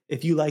say,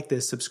 if you like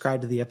this,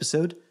 subscribe to the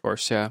episode. Of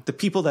course, yeah. The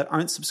people that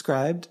aren't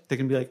subscribed, they're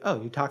going to be like, oh,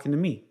 you're talking to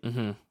me.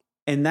 Mm-hmm.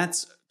 And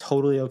that's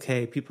totally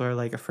okay. People are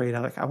like afraid.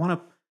 I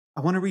want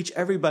to reach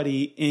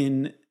everybody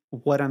in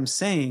what I'm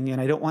saying, and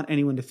I don't want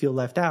anyone to feel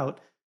left out.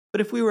 But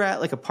if we were at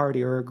like a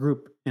party or a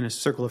group in a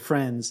circle of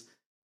friends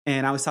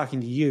and I was talking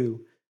to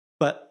you,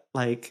 but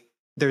like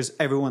there's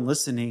everyone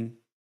listening,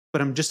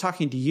 but I'm just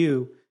talking to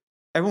you,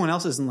 everyone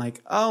else isn't like,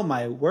 oh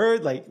my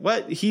word, like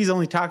what? He's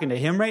only talking to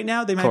him right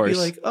now. They might be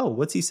like, oh,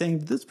 what's he saying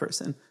to this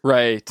person?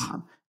 Right.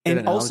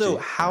 And also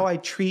how I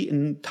treat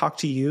and talk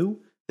to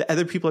you, the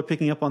other people are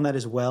picking up on that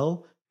as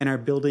well and are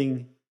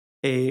building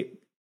a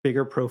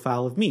bigger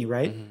profile of me,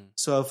 right? Mm-hmm.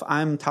 So if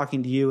I'm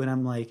talking to you and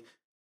I'm like,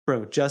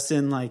 bro,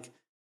 Justin, like,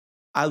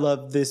 I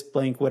love this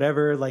blank,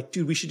 whatever, like,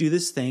 dude, we should do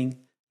this thing.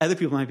 Other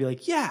people might be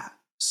like, yeah.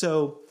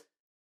 So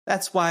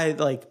that's why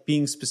like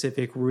being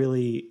specific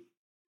really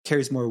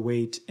carries more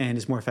weight and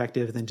is more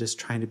effective than just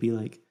trying to be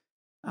like,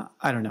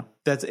 I don't know.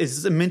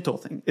 It's a mental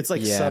thing. It's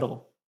like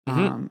subtle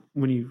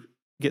when you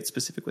get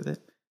specific with it.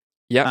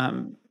 Yeah.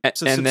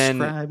 So and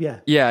subscribe,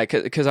 then, yeah.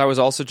 Because I was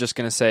also just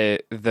going to say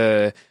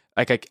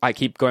I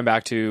keep going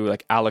back to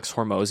like Alex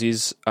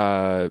Hormozy's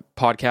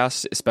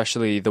podcast,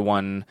 especially the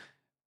one.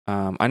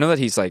 I know that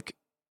he's like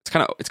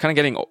it's kind of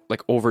getting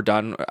like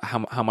overdone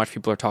how much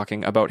people are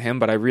talking about him,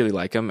 but I really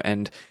like him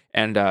and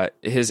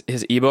his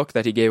ebook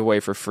that he gave away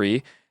for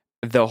free.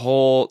 The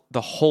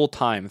whole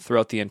time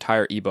throughout the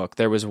entire ebook,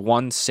 there was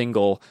one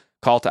single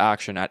call to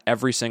action at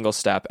every single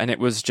step, and it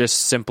was just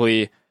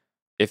simply,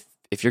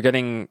 if you're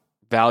getting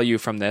value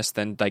from this,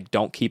 then like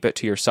don't keep it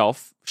to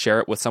yourself.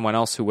 Share it with someone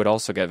else who would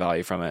also get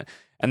value from it.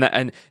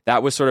 And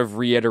that was sort of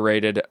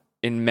reiterated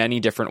in many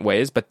different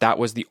ways, but that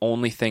was the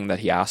only thing that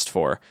he asked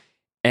for.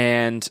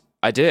 And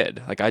I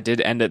did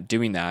end up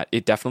doing that.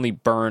 It definitely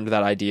burned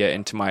that idea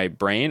into my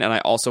brain. And I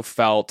also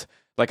felt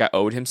like I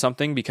owed him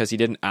something because he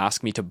didn't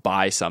ask me to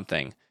buy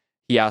something.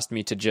 He asked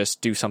me to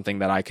just do something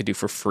that I could do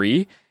for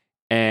free.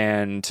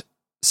 And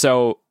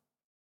so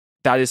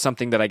that is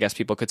something that I guess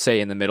people could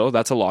say in the middle.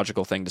 That's a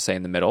logical thing to say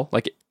in the middle.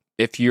 Like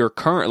if you're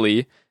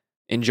currently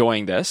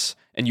enjoying this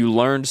and you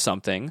learned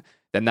something,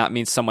 then that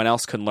means someone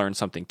else can learn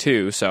something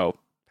too. So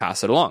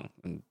pass it along.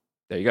 And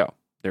there you go.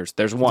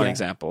 There's one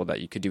example that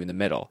you could do in the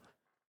middle.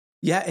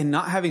 Yeah. And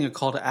not having a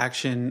call to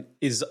action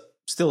is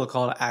still a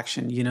call to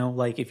action, you know,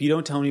 like if you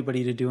don't tell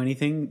anybody to do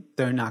anything,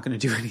 they're not going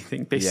to do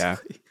anything,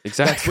 basically. Yeah,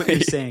 exactly. That's what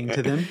you're saying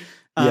to them.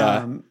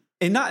 Yeah.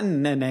 And not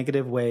in a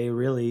negative way,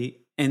 really.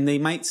 And they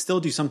might still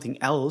do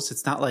something else.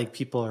 It's not like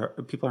people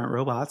aren't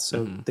robots.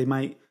 So they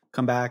might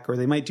come back, or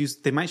they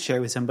might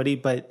share with somebody,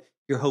 but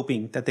you're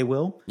hoping that they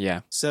will.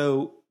 Yeah.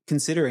 So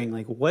considering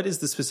like, what is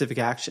the specific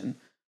action?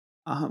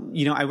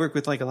 You know, I work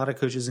with like a lot of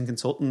coaches and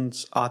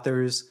consultants,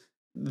 authors.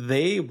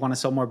 They want to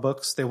sell more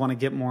books. They want to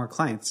get more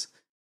clients.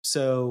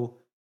 So,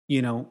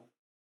 you know,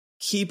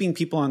 keeping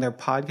people on their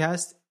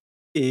podcast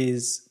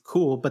is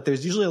cool, but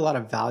there's usually a lot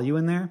of value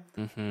in there,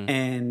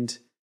 and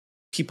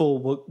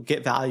people will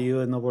get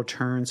value and they'll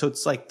return. So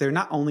it's like, they're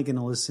not only going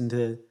to listen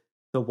to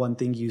the one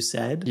thing you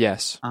said.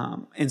 Yes.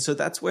 And so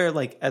that's where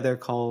like other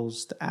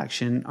calls to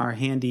action are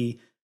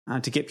handy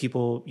to get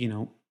people, you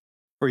know,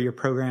 for your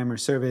program or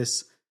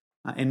service,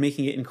 and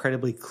making it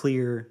incredibly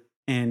clear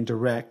and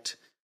direct.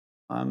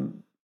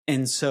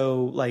 And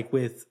so like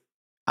with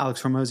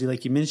Alex Hormozi,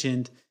 like you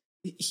mentioned,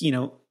 you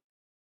know,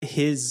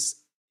 his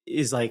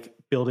is like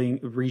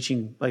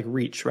reaching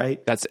reach,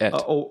 right? That's it.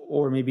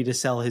 Or maybe to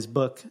sell his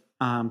book,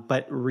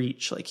 but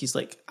reach. Like he's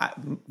like,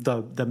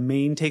 the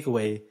main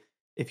takeaway,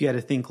 if you had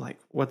to think like,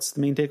 what's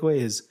the main takeaway,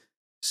 is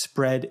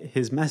spread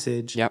his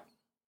message. Yep.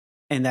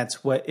 And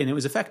and it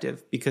was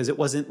effective because it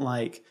wasn't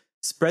like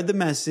spread the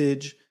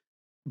message,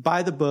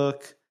 buy the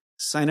book,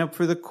 sign up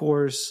for the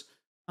course,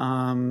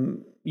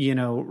 you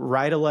know,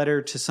 write a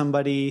letter to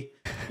somebody,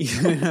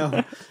 you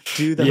know,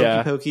 do the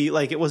hokey pokey.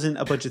 Like it wasn't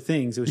a bunch of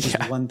things. It was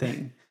just one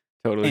thing.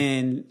 Totally.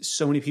 And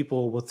so many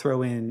people will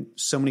throw in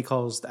so many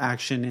calls to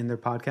action in their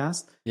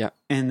podcast. Yeah.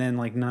 And then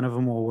like none of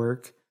them will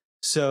work.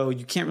 So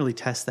you can't really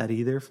test that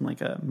either from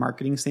like a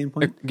marketing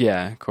standpoint.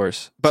 Yeah, of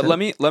course. But let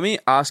me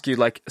ask you,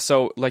 like,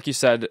 so like you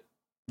said,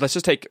 let's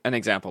just take an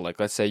example. Like,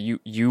 let's say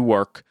you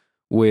work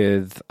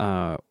with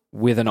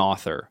an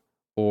author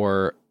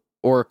or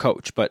a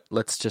coach, but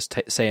let's just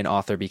say an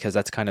author, because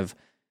that's kind of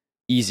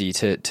easy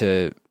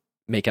to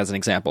make as an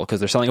example, because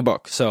they're selling a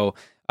book. So,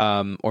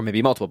 or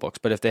maybe multiple books,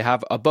 but if they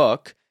have a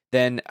book,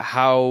 then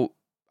how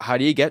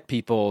do you get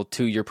people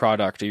to your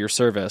product or your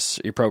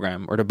service, your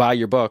program, or to buy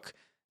your book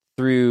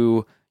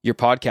through your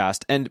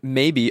podcast? And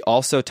maybe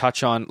also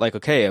touch on like,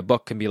 okay, a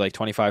book can be like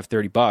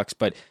 $25-$30,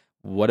 but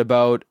what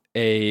about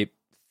a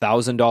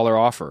 $1,000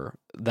 offer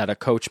that a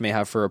coach may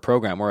have for a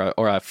program, or a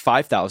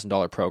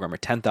 $5,000 program or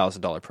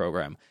 $10,000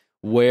 program,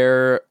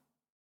 where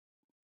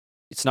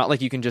it's not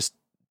like you can just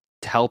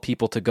tell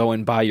people to go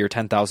and buy your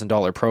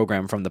 $10,000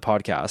 program from the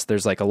podcast.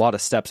 There's like a lot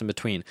of steps in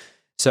between.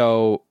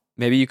 So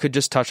maybe you could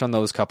just touch on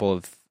those couple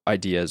of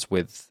ideas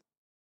with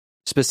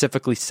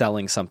specifically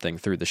selling something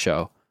through the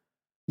show.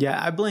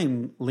 Yeah, I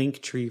blame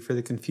Linktree for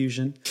the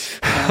confusion.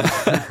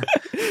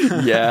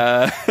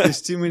 Yeah.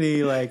 There's too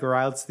many like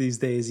routes these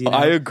days. You know?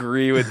 I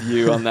agree with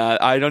you on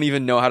that. I don't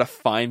even know how to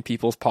find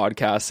people's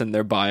podcasts in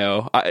their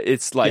bio.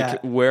 It's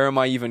like, where am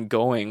I even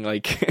going?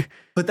 Like,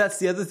 but that's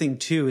the other thing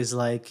too, is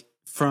like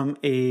from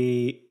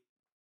a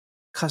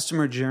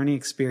customer journey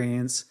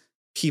experience,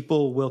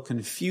 people will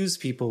confuse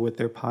people with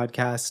their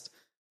podcast.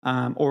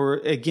 Or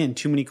again,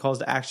 too many calls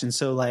to action.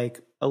 So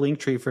like a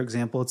Linktree, for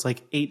example, it's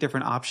like 8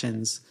 different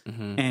options,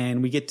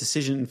 and we get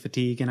decision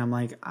fatigue. And I'm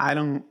like, I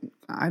don't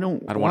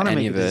want to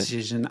make a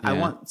decision.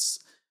 Yeah.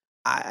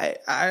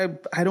 I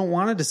don't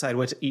want to decide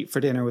what to eat for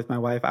dinner with my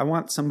wife. I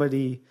want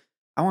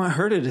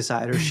her to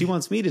decide, or she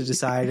wants me to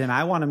decide, and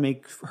I want to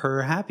make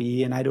her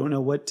happy. And I don't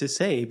know what to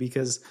say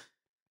because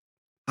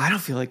I don't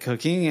feel like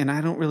cooking, and I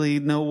don't really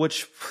know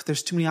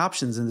there's too many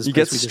options in this. You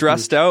get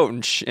stressed out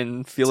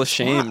and feel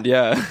ashamed.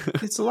 Yeah.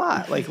 It's a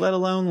lot. Like, let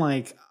alone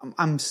like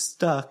I'm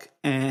stuck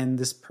and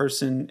this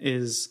person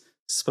is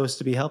supposed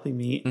to be helping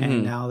me.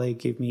 And now they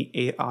give me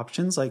 8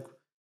 options. Like,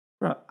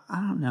 bro, I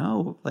don't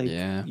know. Like,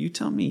 you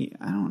tell me,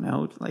 I don't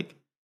know. Like,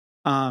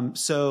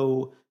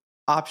 so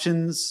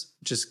options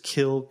just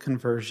kill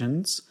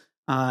conversions.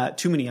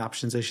 Too many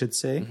options, I should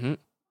say.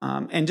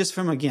 And just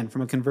from a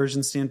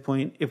conversion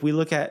standpoint, if we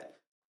look at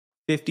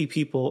 50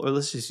 people, or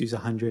let's just use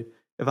 100.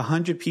 If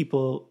 100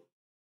 people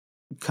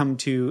come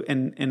to,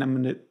 and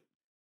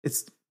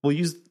we'll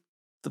use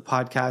the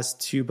podcast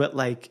too, but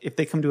like if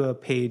they come to a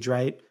page,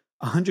 right?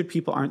 100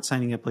 people aren't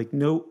signing up. Like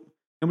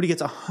nobody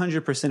gets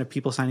 100% of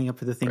people signing up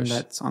for the thing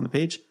that's on the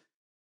page.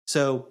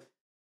 So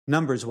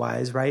numbers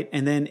wise, right?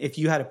 And then if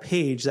you had a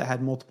page that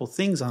had multiple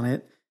things on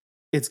it,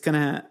 it's going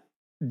to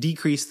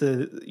decrease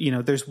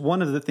there's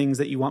one of the things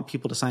that you want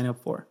people to sign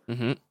up for.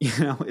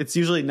 It's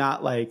usually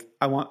not like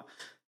I want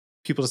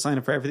people to sign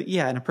up for everything.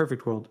 Yeah, in a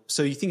perfect world.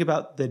 So you think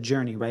about the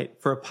journey, right?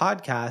 For a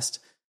podcast,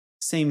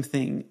 same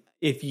thing.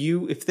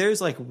 If there's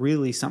like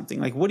really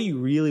something, like what do you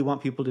really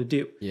want people to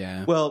do?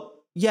 Yeah. Well,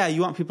 yeah,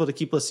 you want people to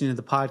keep listening to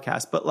the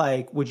podcast, but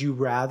like, would you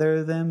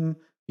rather them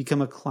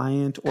become a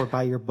client or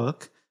buy your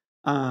book?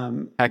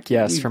 Heck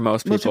yes, for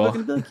most people. Most people are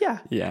going to be like, yeah.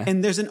 Yeah.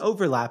 And there's an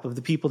overlap of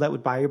the people that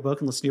would buy your book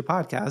and listen to your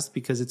podcast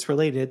because it's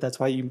related. That's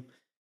why you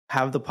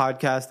have the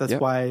podcast. That's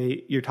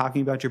why you're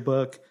talking about your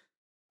book,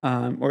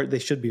 or they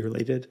should be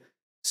related.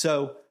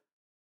 So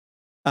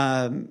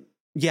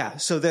Yeah.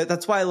 So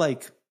that's why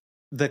like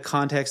the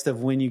context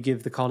of when you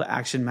give the call to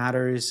action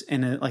matters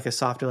in a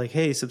softer, like,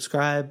 hey,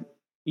 subscribe,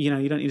 you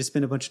don't need to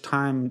spend a bunch of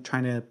time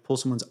trying to pull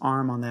someone's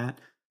arm on that.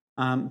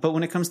 But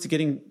when it comes to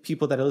getting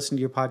people that are listening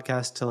to your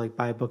podcast to like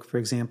buy a book, for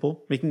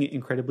example, making it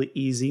incredibly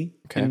easy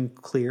and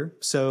clear.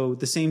 So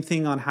the same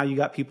thing on how you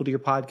got people to your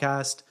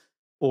podcast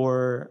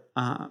or,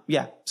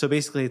 So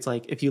basically it's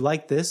like, if you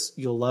like this,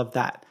 you'll love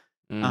that.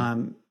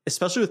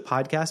 Especially with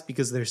podcasts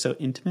because they're so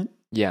intimate.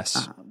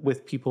 Yes.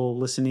 With people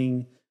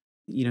listening,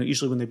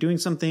 usually when they're doing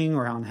something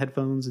or on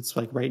headphones, it's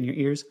like right in your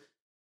ears.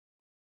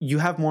 You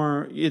have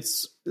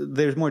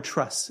there's more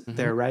trust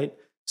there, right?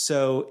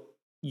 So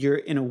you're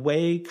in a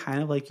way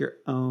kind of like your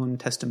own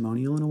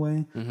testimonial in a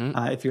way.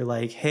 If you're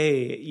like,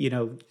 hey,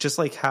 just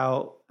like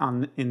how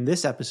in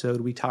this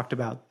episode we talked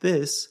about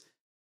this,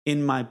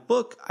 in my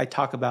book I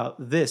talk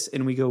about this,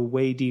 and we go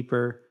way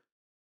deeper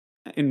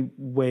and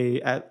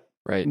way at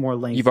more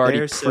length. You've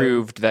already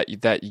proved that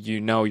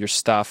your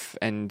stuff,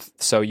 and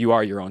so you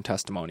are your own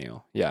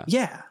testimonial. Yeah.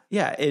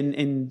 And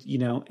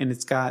and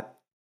it's got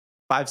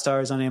 5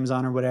 stars on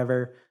Amazon or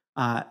whatever.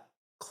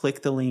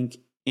 Click the link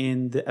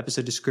in the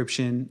episode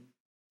description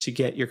to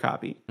get your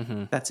copy.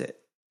 That's it.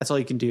 That's all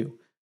you can do.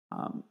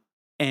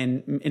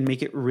 And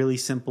make it really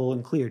simple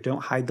and clear.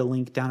 Don't hide the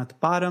link down at the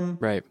bottom.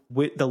 Right.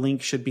 The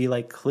link should be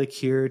like, click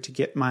here to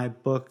get my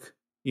book,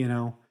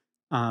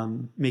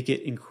 make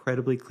it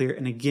incredibly clear.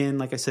 And again,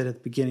 like I said at the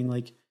beginning,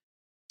 like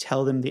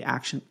tell them the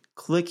action,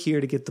 click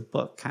here to get the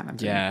book kind of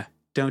thing. Yeah.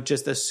 Don't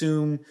just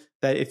assume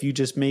that if you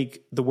just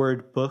make the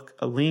word book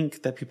a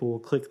link that people will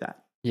click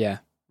that. Yeah.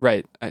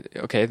 Right.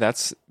 Okay.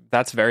 That's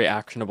very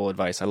actionable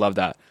advice. I love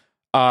that.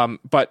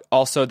 But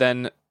also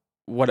then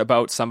what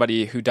about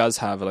somebody who does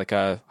have like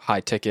a high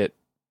ticket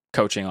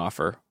coaching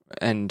offer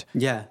and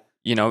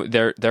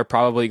they're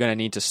probably going to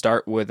need to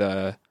start with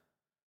a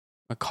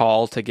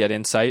call to get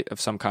insight of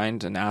some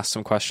kind and ask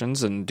some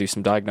questions and do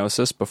some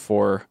diagnosis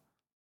before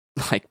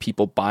like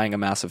people buying a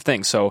massive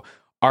thing. So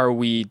are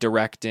we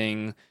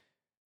directing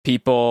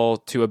people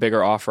to a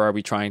bigger offer? Are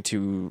we trying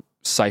to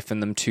siphon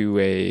them to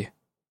a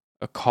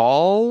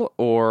call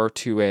or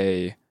to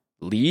a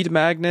lead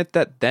magnet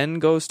that then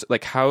goes to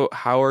like, how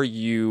are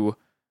you,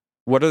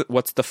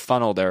 what's the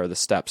funnel there, or the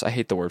steps? I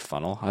hate the word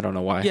funnel. I don't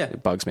know why.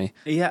 It bugs me.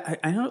 Yeah.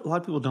 I know a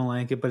lot of people don't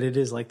like it, but it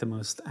is like the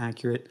most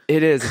accurate.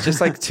 It is. It's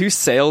just like too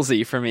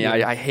salesy for me.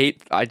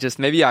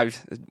 Maybe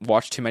I've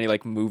watched too many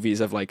like movies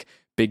of like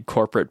big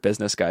corporate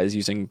business guys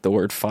using the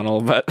word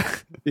funnel,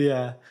 but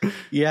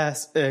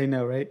yes, I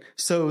know. Right.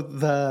 So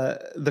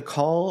the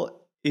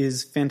call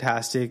is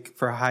fantastic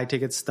for high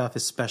ticket stuff,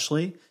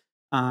 especially,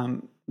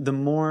 the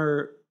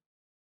more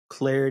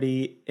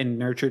clarity and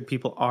nurtured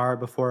people are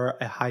before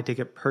a high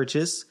ticket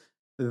purchase,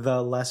 the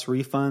less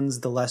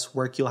refunds, the less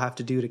work you'll have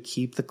to do to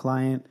keep the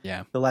client,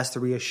 the less the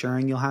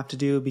reassuring you'll have to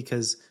do,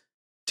 because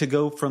to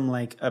go from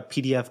like a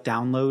PDF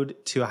download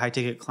to a high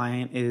ticket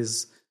client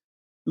is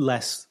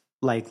less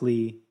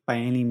likely by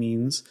any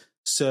means.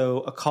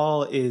 So a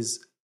call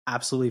is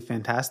absolutely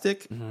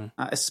fantastic,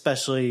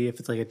 especially if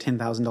it's like a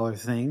 $10,000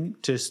 thing.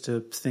 Just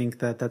to think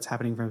that that's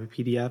happening from a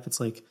PDF, it's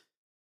like,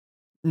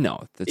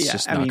 no, that's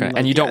just not going to,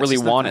 and you don't really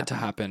want it to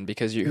happen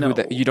because you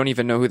don't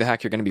even know who the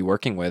heck you're going to be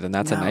working with. And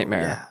that's a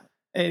nightmare.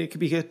 Yeah. It could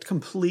be a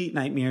complete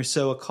nightmare.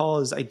 So a call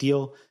is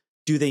ideal.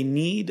 Do they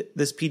need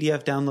this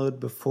PDF download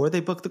before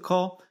they book the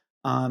call?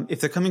 If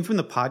they're coming from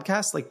the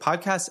podcast, like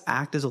podcasts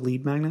act as a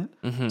lead magnet.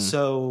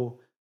 So,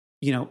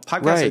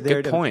 podcasts are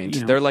there good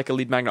point. They're like a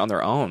lead magnet on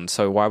their own.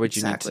 So why would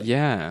you need to?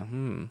 Yeah.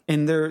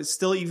 And they're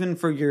still, even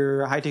for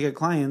your high ticket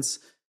clients,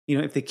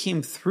 if they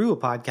came through a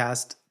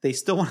podcast, they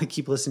still want to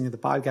keep listening to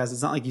the podcast.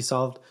 It's not like you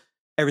solved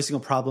every single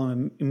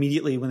problem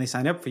immediately when they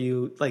sign up for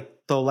you. Like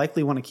they'll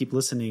likely want to keep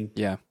listening.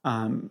 Yeah.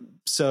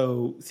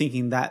 So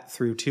thinking that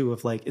through too,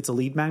 of like, it's a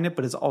lead magnet,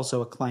 but it's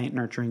also a client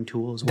nurturing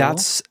tool as well.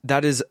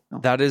 That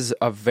is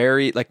a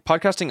very, like,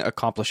 podcasting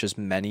accomplishes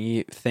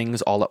many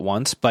things all at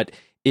once, but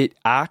it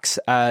acts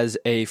as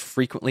a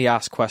frequently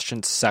asked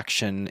questions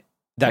section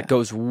that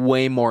goes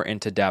way more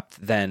into depth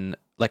than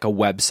like a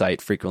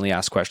website frequently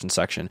asked questions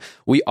section.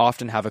 We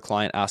often have a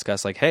client ask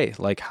us like, hey,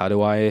 like, how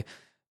do I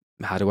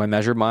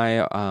measure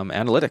my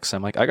analytics?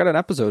 I'm like, I got an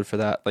episode for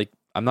that. Like,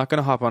 I'm not going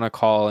to hop on a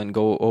call and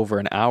go over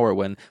an hour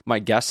when my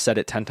guest said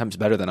it 10 times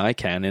better than I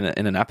can in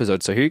an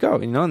episode. So here you go,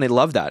 and they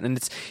love that. And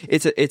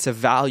it's a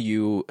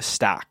value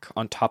stack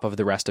on top of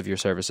the rest of your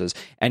services.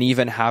 And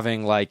even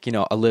having like,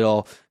 a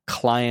little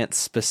client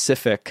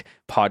specific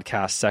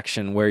podcast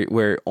section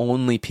where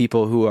only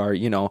people who are,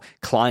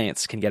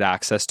 clients can get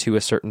access to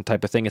a certain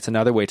type of thing. It's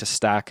another way to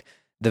stack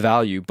the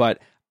value. But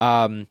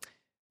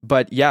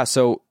yeah,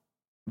 so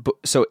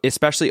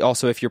especially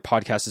also if your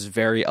podcast is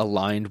very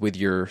aligned with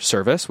your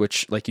service,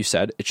 which, like you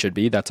said, it should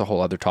be, that's a whole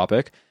other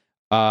topic.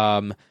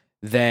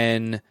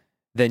 Then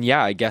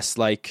yeah, I guess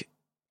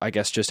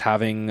just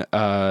having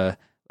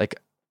like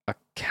a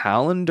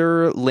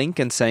calendar link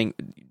and saying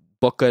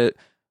book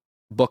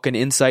book an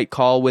insight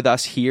call with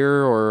us here,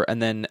 or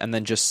and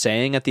then just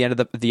saying at the end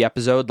of the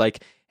episode,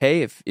 like,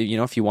 hey, if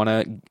you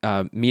want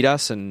to meet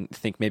us and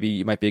think maybe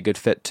you might be a good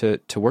fit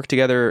to work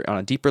together on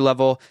a deeper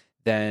level,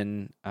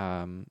 then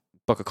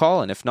book a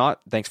call. And if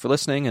not, thanks for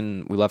listening,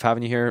 and we love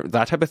having you here.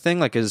 That type of thing,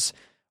 like, or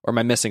am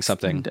I missing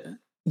something?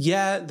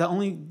 Yeah,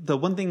 the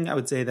one thing I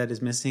would say that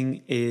is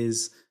missing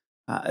is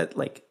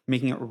like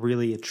making it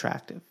really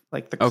attractive.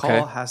 Like the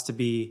call has to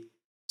be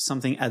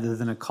something other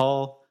than a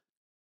call.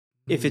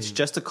 If it's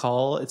just a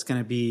call, it's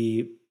going to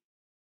be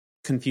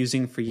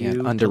confusing for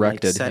you,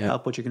 undirected, to like set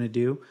up what you're going to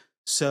do.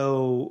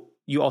 So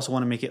you also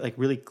want to make it like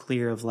really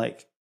clear of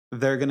like,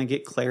 they're going to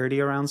get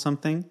clarity around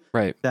something,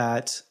 right?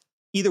 That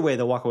either way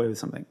they'll walk away with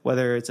something,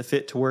 whether it's a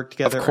fit to work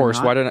together. Of course.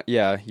 Or not. Why didn't?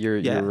 Yeah,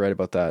 you're right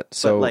about that.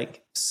 So but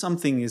like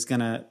something there's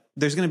going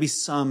to be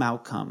some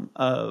outcome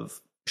of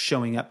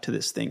showing up to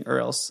this thing, or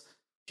else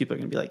people are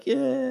going to be like,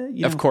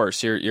 yeah, Of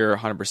course, you're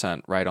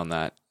 100% right on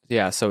that.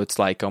 Yeah. So it's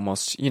like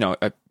almost,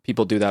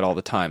 people do that all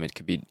the time. It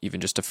could be even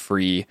just a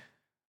free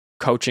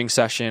coaching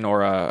session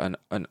or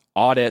an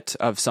audit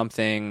of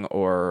something,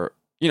 or,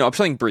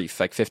 something brief,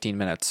 like 15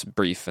 minutes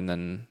brief. And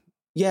then.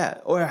 Yeah.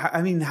 Or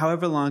I mean,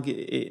 however long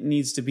it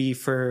needs to be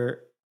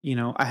for,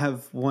 I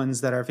have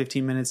ones that are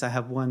 15 minutes. I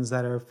have ones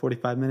that are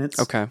 45 minutes.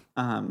 Okay.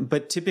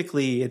 But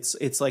typically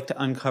it's like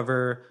to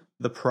uncover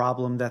the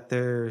problem that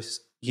they're,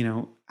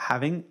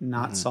 having,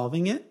 not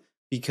solving it,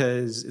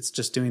 because it's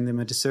just doing them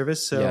a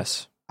disservice. So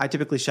yes. I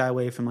typically shy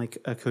away from like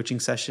a coaching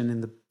session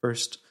in the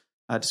first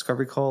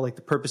discovery call. Like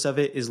the purpose of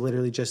it is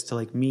literally just to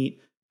like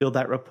meet, build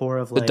that rapport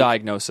of like the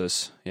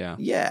diagnosis. Yeah.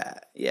 Yeah.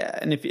 Yeah.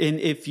 And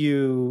if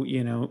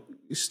you,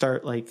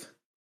 start like,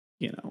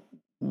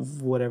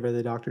 whatever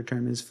the doctor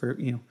term is for,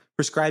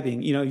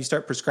 prescribing, you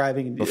start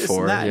prescribing and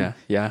before, this and that.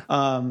 Yeah.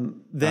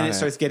 Then it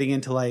starts getting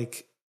into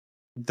like,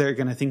 they're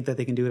going to think that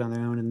they can do it on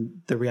their own.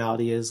 And the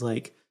reality is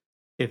like,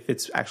 if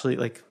it's actually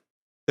like,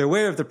 they're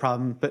aware of the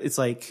problem, but it's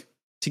like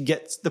to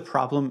get the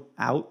problem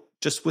out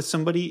just with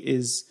somebody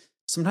is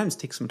sometimes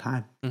takes some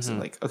time. So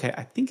like, okay,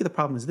 I think the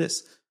problem is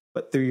this,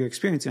 but through your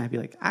experience, you might be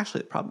like,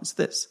 actually the problem is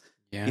this,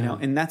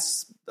 and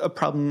that's a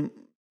problem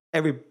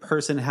every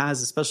person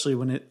has, especially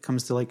when it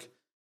comes to like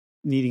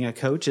needing a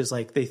coach, is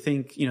like, they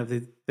think,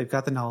 they've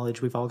got the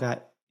knowledge. We've all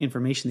got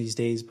information these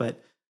days,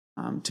 but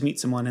to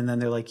meet someone and then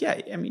they're like, yeah,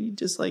 I mean, you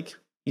just like,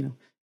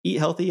 eat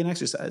healthy and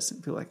exercise,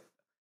 and feel like,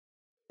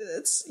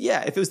 if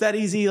it was that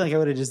easy, like I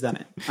would have just done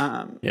it.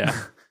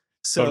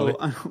 So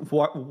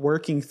totally.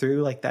 Working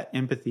through like that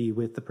empathy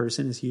with the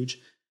person is huge.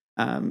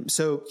 And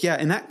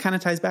that kind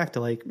of ties back to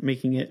like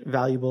making it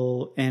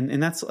valuable.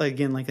 And that's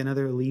again, like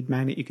another lead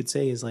magnet you could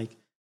say is like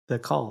the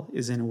call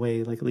is in a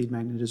way like a lead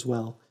magnet as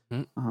well.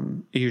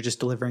 You're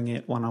just delivering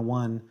it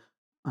one-on-one.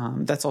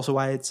 That's also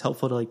why it's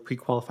helpful to like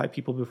pre-qualify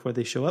people before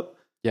they show up.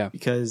 Yeah.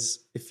 Because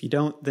if you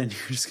don't, then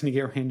you're just going to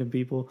get random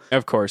people.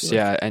 Of course. Like,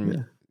 yeah.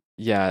 And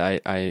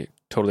I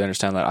totally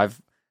understand that.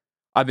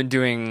 I've been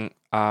doing,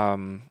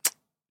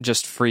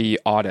 just free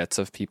audits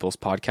of people's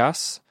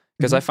podcasts,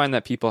 because I find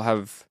that people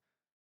have,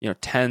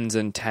 tens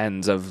and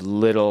tens of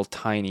little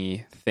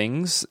tiny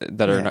things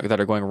that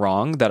are going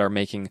wrong, that are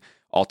making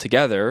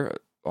altogether,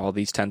 all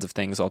these tens of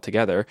things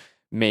altogether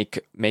make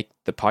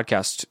the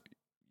podcast,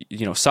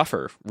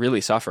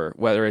 really suffer,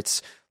 whether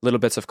it's little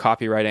bits of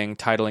copywriting,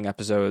 titling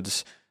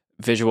episodes,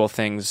 visual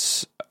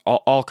things,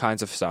 all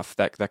kinds of stuff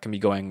that can be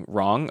going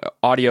wrong,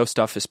 audio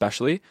stuff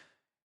especially.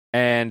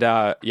 And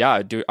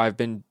I've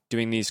been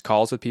doing these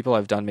calls with people.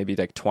 I've done maybe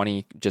like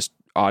 20 just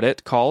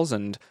audit calls,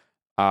 and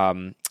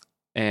so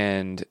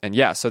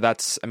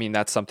that's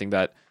something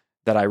that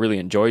I really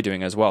enjoy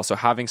doing as well. So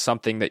having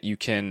something that you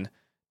can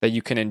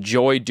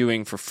enjoy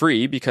doing for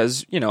free,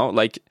 because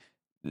like,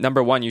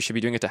 number one, you should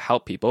be doing it to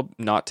help people,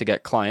 not to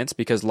get clients,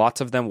 because lots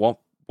of them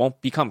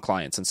won't become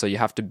clients, and so you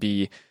have to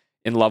be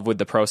in love with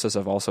the process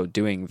of also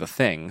doing the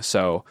thing.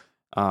 So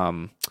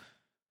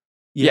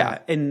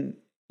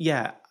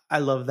I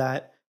love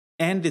that.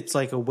 And it's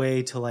like a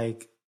way to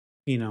like,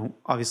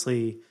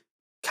 obviously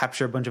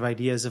capture a bunch of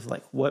ideas of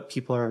like what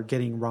people are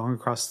getting wrong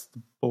across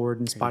the board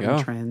and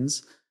spotting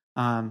trends.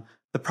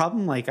 The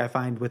problem, like I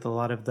find with a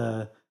lot of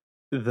the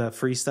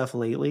free stuff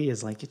lately,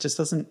 is like, it just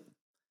just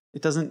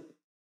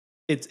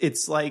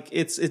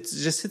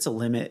hits a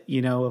limit,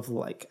 of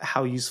like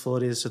how useful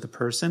it is to the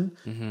person.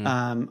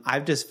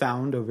 I've just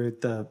found over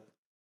the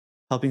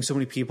helping so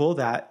many people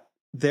that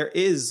there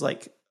is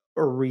like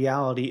a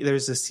reality,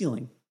 there's a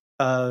ceiling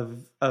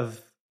of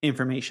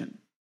information,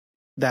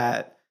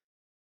 that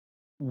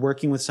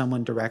working with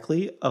someone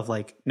directly, of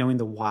like knowing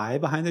the why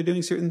behind they're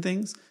doing certain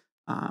things,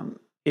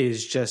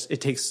 is just,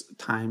 it takes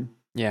time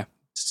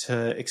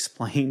to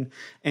explain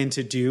and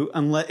to do,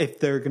 unless if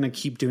they're going to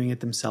keep doing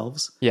it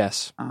themselves.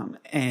 Yes.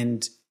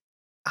 And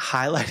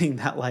highlighting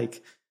that,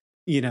 like,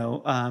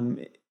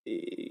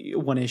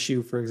 one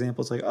issue, for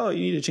example, it's like, oh, you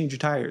need to change your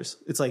tires.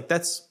 It's like,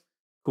 that's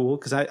cool,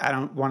 because I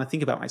don't want to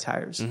think about my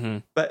tires.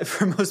 But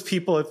for most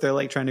people, if they're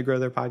like trying to grow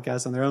their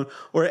podcast on their own,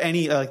 or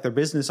any like their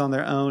business on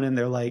their own, and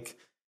they're like,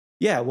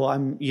 yeah, well,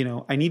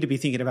 I need to be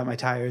thinking about my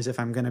tires if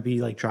I'm going to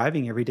be like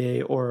driving every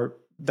day, or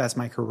that's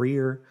my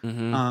career.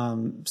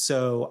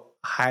 So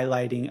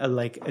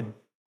highlighting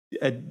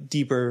a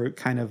deeper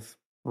kind of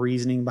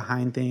reasoning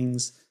behind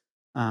things.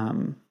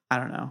 I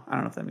don't know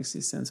if that makes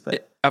any sense,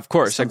 but of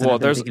course, like, well,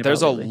 there's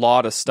a lately.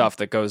 lot of stuff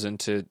that goes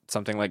into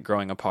something like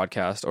growing a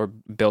podcast or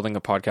building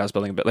a podcast,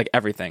 building a bit, like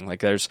everything. Like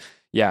there's,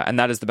 and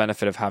that is the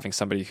benefit of having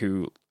somebody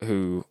who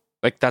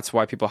like, that's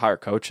why people hire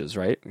coaches,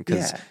 right?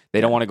 Because they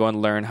don't want to go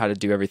and learn how to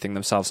do everything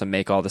themselves and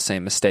make all the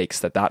same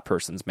mistakes that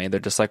person's made. They're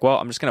just like, well,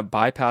 I'm just going to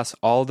bypass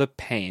all the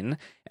pain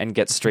and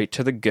get straight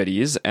to the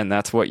goodies. And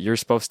that's what you're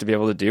supposed to be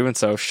able to do. And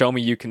so show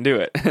me you can do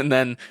it. And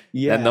then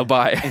they'll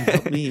buy.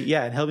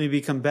 And help me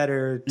become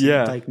better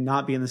to like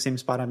not be in the same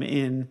spot I'm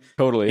in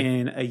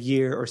in a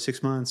year or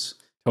 6 months,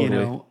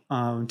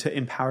 to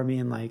empower me.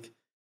 And like,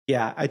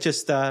 I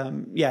just,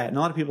 and a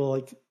lot of people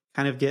like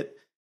kind of get,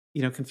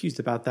 confused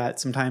about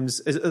that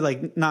sometimes,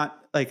 like, not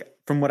like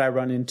from what I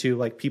run into,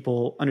 like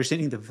people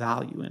understanding the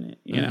value in it,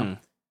 know,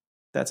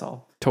 that's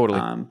all. Totally.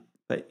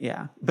 But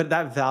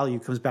that value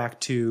comes back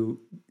to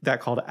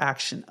that call to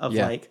action of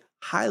like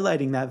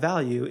highlighting that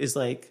value is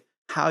like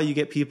how you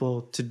get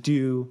people to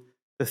do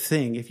the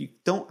thing. If you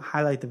don't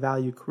highlight the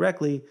value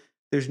correctly,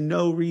 there's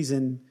no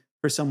reason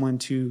for someone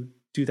to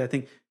do that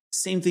thing.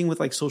 Same thing with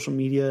like social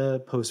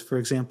media posts, for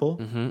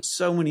example.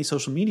 So many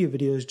social media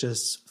videos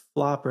just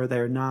flop, or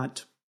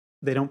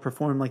they don't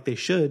perform like they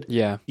should.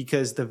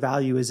 Because the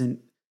value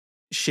isn't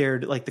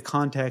shared, like the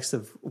context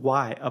of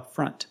why up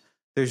front.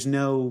 There's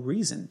no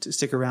reason to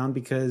stick around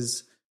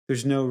because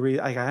there's no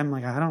reason. Like, I'm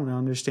like, I don't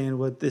understand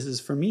what this is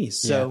for me.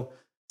 So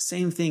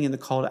same thing in the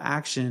call to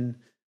action.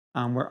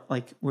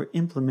 We're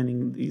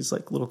implementing these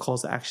like little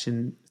calls to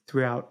action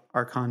throughout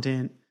our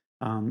content,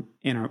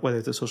 in our, whether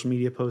it's a social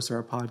media post or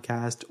a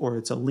podcast, or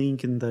it's a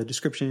link in the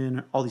description,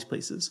 or all these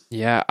places.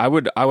 Yeah, I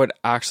would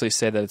actually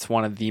say that it's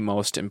one of the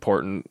most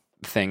important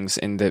things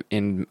in the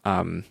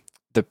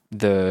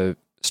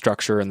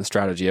structure and the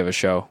strategy of a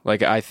show.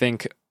 Like, I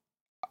think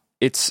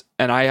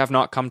and I have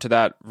not come to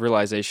that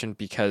realization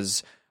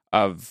because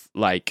of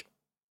like,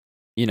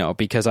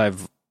 because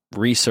I've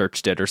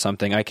researched it or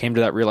something. I came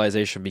to that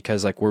realization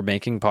because like we're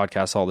making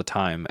podcasts all the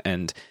time,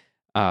 and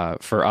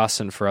for us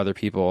and for other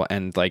people,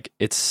 and like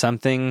it's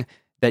something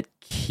that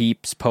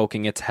keeps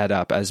poking its head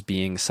up as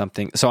being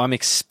something. So I'm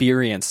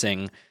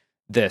experiencing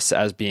this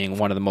as being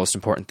one of the most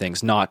important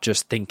things, not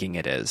just thinking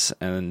it is.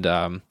 And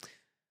I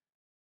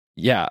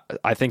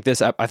think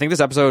this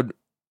episode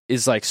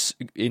is like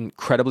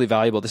incredibly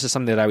valuable. This is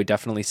something that I would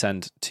definitely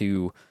send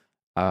to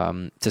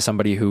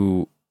somebody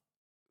who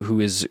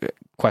is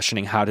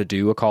questioning how to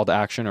do a call to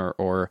action,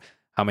 or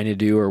how many to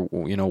do, or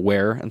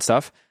where and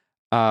stuff.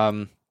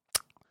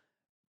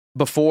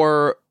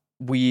 Before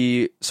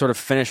we sort of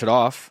finish it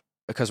off,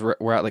 because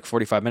we're at like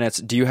 45 minutes,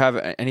 do you have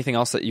anything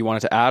else that you wanted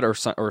to add or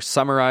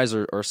summarize,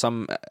 or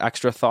some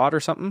extra thought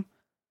or something?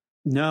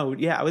 No,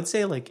 I would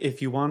say like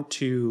if you want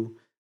to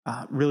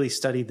really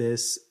study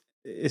this,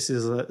 this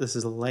is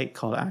a light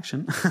call to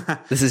action.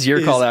 This is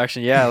your call to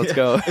action. Yeah, let's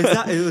go.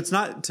 It's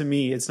not to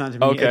me. It's not to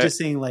me. Okay. It's just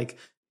saying like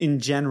in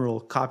general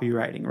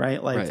copywriting,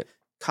 right? Like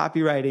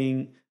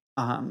copywriting,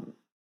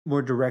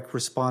 more direct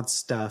response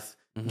stuff.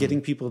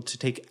 Getting people to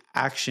take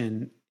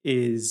action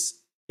is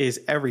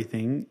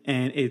everything,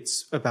 and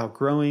it's about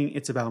growing.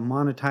 It's about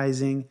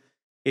monetizing.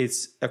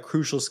 It's a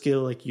crucial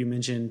skill, like you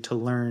mentioned, to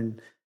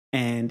learn,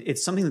 and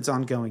it's something that's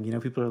ongoing.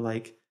 People are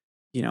like,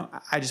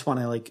 I just want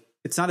to like.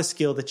 It's not a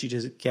skill that you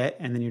just get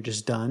and then you're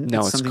just done.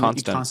 No, it's something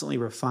constant. that you constantly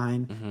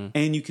refine,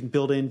 and you can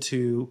build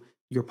into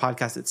your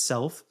podcast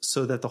itself,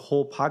 so that the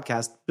whole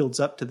podcast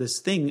builds up to this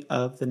thing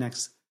of the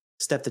next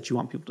step that you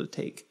want people to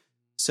take.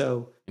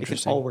 So it can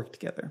all work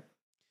together.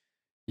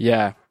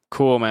 Yeah.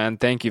 Cool, man.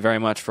 Thank you very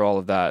much for all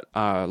of that.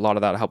 A lot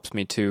of that helps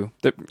me too.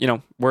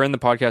 We're in the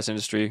podcast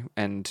industry,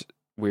 and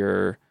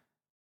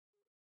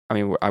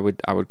I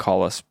would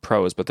call us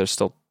pros, but there's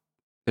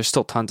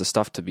still tons of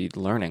stuff to be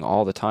learning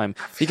all the time,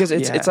 because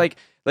it's like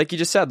you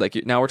just said, like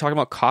now we're talking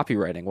about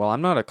copywriting. Well,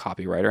 I'm not a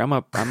copywriter.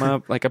 I'm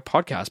a like a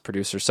podcast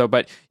producer. So,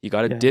 but you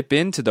got to dip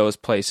into those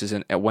places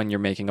when you're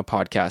making a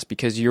podcast,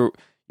 because you're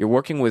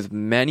working with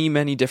many,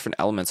 many different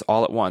elements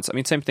all at once. I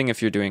mean, same thing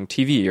if you're doing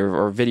TV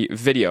or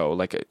video,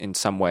 like in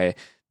some way,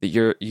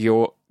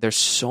 that there's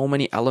so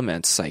many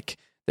elements. Like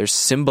there's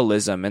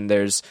symbolism, and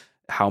there's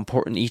how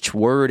important each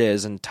word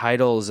is, and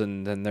titles,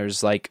 and then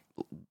there's like,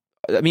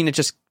 I mean, it's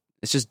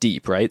just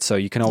deep, right? So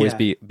you can always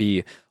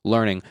be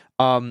learning.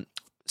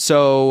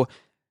 So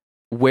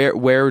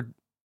where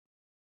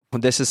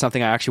this is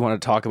something I actually want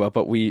to talk about,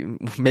 but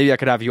maybe I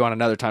could have you on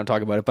another time to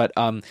talk about it.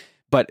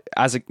 But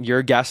as you're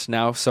a guest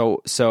now,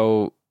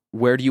 so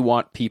where do you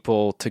want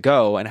people to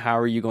go, and how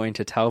are you going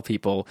to tell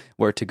people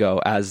where to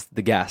go as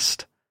the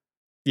guest?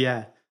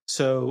 Yeah.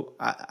 So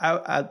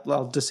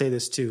I'll just say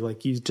this too,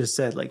 like you just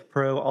said, like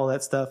pro, all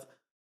that stuff.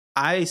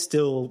 I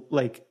still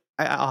like,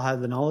 I'll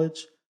have the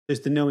knowledge.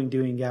 There's the knowing,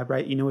 doing gap,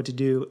 right? You know what to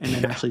do, and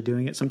then actually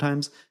doing it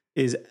sometimes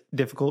is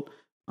difficult,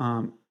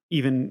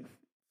 even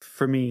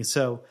for me.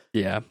 So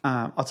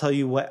I'll tell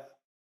you what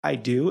I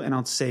do, and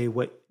I'll say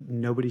what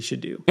nobody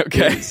should do.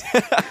 Okay.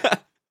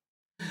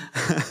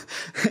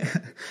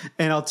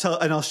 And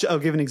I'll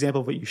give an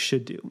example of what you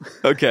should do.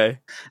 Okay.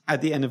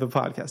 At the end of a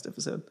podcast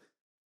episode.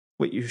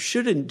 What you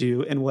shouldn't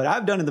do, and what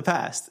I've done in the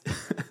past,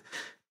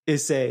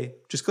 is say,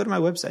 just go to my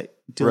website,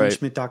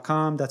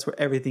 dylanschmidt.com. That's where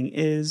everything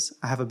is.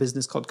 I have a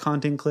business called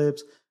Content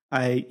Clips.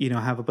 I,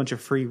 have a bunch of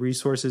free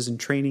resources and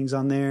trainings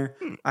on there.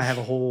 I have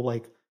a whole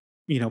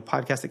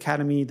podcast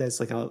academy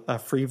that's like a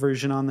free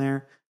version on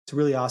there. It's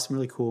really awesome,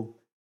 really cool.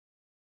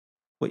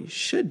 What you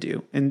should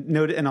do, and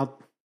note it, and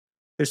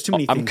there's too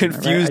many things. I'm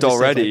confused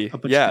already.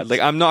 Yeah, like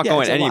I'm not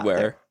going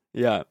anywhere.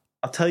 Yeah.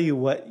 I'll tell you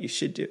what you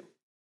should do.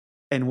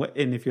 And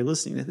if you're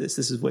listening to this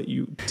is what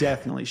you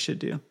definitely should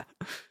do.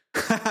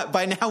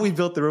 By now we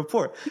built the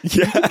rapport.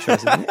 Yeah.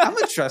 I'm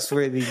a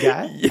trustworthy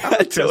guy. Yeah, I'm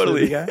a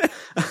trustworthy totally. guy.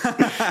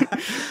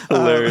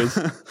 Hilarious.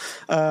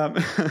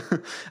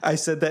 I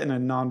said that in a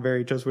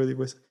non-very trustworthy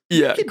voice.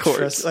 Yeah, of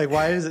course.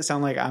 Why does it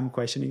sound like I'm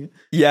questioning it?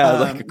 Yeah,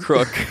 like a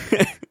crook.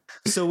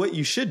 So what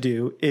you should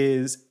do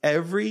is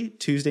every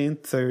Tuesday and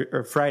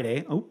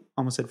Friday. Oh,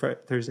 almost said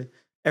Thursday.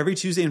 Every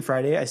Tuesday and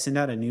Friday, I send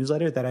out a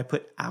newsletter that I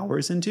put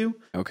hours into.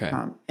 Okay.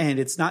 And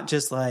it's not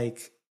just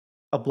like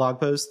a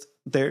blog post.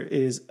 There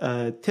is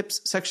a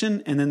tips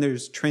section, and then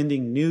there's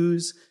trending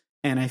news,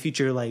 and I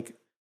feature like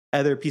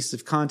other pieces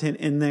of content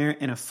in there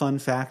and a fun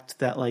fact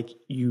that like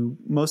you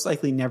most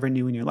likely never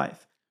knew in your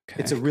life.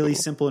 Okay, it's a really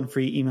simple and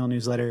free email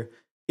newsletter.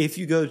 If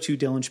you go to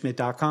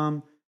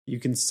dylanschmidt.com, you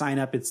can sign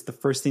up. It's the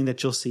first thing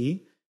that you'll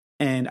see.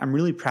 And I'm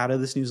really proud of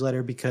this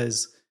newsletter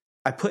because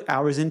I put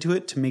hours into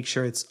it to make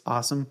sure it's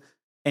awesome.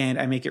 And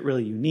I make it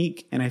really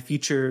unique, and I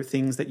feature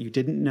things that you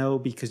didn't know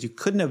because you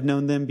couldn't have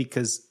known them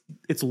because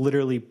it's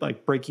literally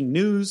like breaking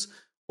news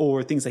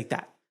or things like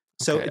that.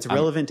 So it's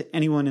relevant to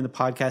anyone in the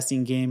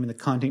podcasting game, in the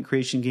content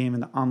creation game,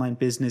 in the online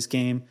business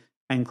game.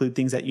 I include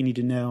things that you need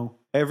to know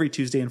every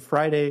Tuesday and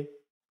Friday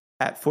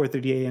at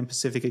 4:30 a.m.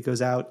 Pacific. It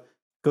goes out.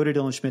 Go to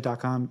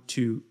dylanschmidt.com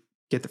to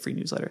get the free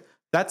newsletter.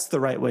 That's the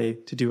right way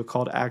to do a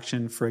call to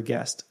action for a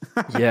guest.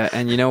 Yeah,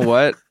 and you know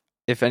what?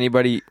 If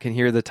anybody can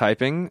hear the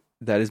typing,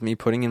 that is me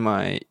putting in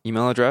my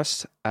email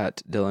address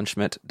at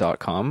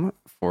dylanschmidt.com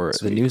for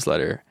the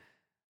newsletter.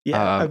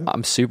 Yeah.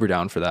 I'm super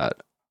down for that.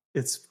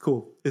 It's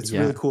cool. It's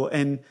really cool.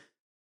 And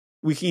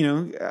we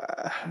can,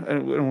 I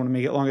don't want to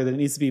make it longer than it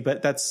needs to be,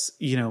 but that's,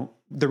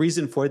 the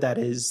reason for that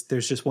is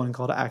there's just one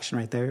call to action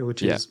right there,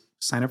 which is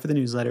sign up for the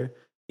newsletter.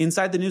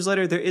 Inside the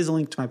newsletter, there is a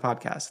link to my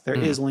podcast. There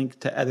is a link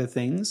to other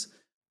things,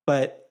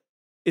 but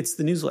it's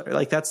the newsletter.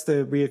 Like that's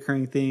the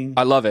reoccurring thing.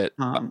 I love it.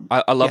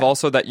 I love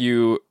also that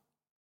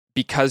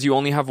because you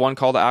only have one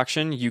call to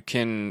action, you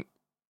can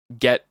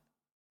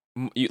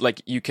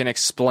you can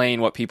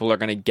explain what people are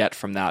going to get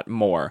from that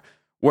more.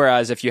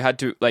 Whereas if you had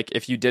to,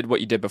 if you did what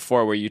you did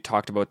before, where you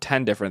talked about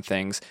 10 different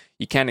things,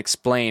 you can't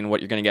explain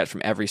what you're going to get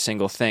from every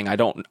single thing. I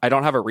don't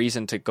have a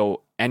reason to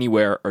go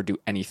anywhere or do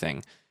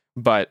anything.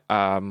 But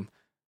and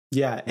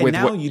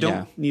now you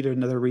don't need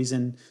another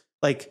reason,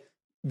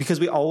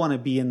 because we all want to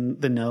be in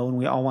the know and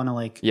we all want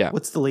to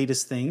what's the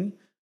latest thing?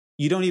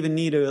 You don't even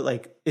need to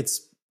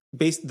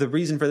the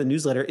reason for the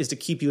newsletter is to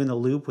keep you in the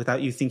loop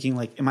without you thinking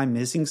am I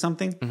missing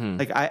something?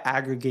 Mm-hmm. I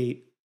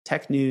aggregate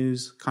tech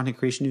news, content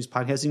creation news,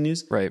 podcasting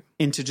news,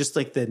 into just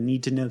the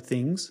need to know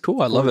things.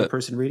 Cool. I love it. The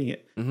person reading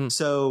it. Mm-hmm.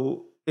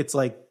 So it's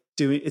like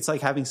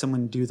having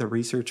someone do the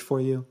research for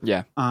you.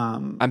 Yeah.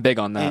 I'm big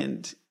on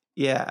that.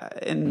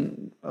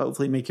 And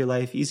hopefully make your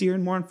life easier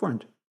and more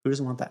informed. Who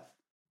doesn't want that?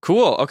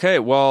 Cool. Okay.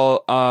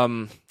 Well,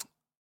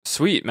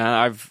 sweet,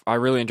 man. I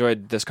really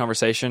enjoyed this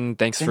conversation.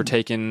 Thanks for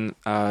taking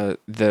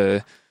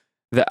the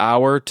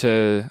hour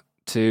to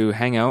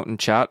hang out and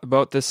chat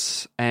about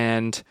this.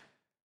 And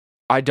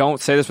I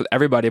don't say this with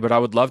everybody, but I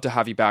would love to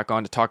have you back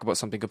on to talk about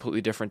something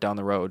completely different down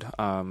the road.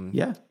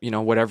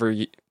 Whatever.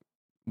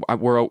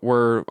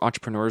 We're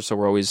entrepreneurs, so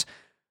we're always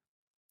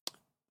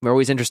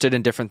interested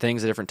in different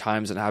things at different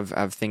times and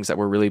have things that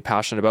we're really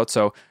passionate about.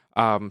 So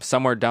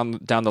somewhere down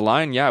the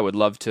line, I would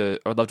love to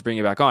bring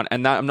you back on.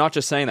 And that, I'm not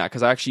just saying that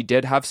because I actually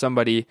did have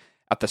somebody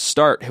at the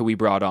start who we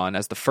brought on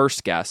as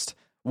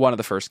one of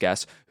the first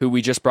guests who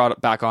we just brought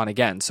back on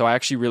again. So I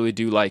actually really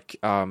do like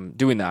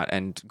doing that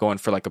and going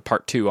for a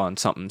part 2 on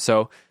something.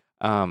 So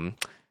and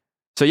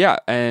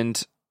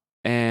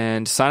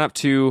sign up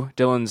to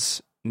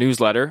Dylan's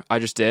newsletter. I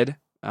just did.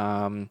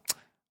 I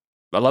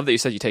love that you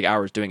said you take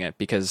hours doing it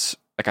because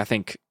I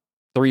think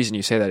the reason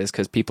you say that is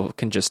because people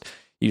can just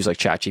use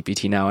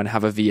ChatGPT now and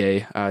have a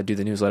VA do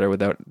the newsletter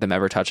without them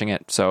ever touching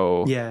it.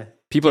 So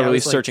people are really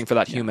searching for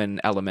that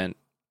human element.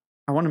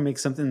 I want to make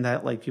something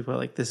that people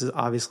are this is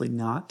obviously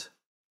not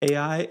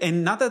AI,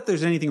 and not that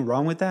there's anything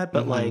wrong with that,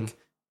 but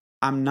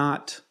I'm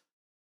not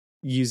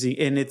using,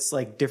 and it's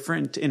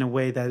different in a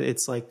way that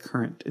it's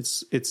current.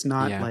 It's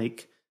not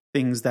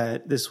things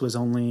that this was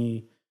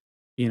only,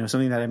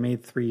 something that I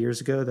made 3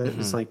 years ago that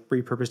was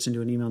repurposed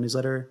into an email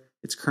newsletter.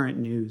 It's current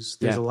news.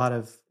 There's a lot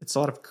of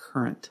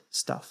current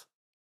stuff.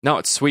 No,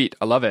 it's sweet.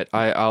 I love it.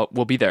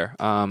 We'll be there.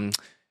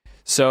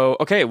 So,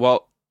 okay.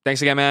 Well,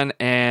 thanks again, man.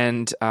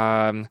 And,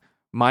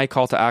 My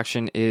call to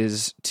action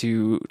is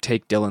to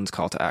take Dylan's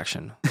call to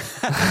action.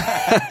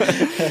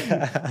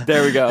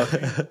 There we go.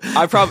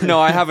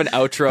 I have an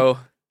outro.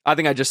 I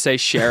think I just say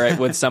share it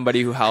with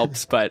somebody who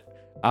helps, but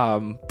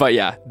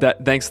yeah,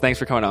 thanks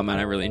for coming on, man.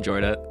 I really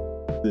enjoyed it.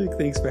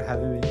 Thanks for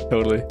having me.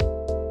 Totally.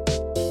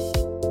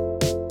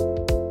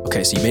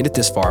 Okay, so you made it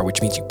this far,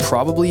 which means you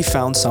probably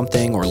found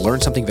something or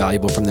learned something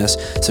valuable from this.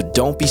 So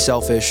don't be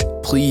selfish.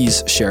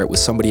 Please share it with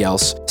somebody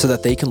else so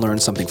that they can learn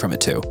something from it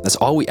too. That's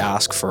all we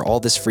ask for all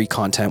this free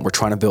content. We're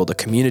trying to build a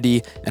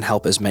community and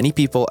help as many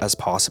people as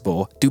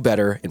possible do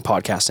better in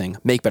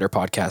podcasting, make better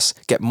podcasts,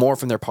 get more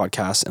from their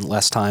podcasts in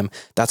less time.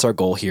 That's our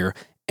goal here.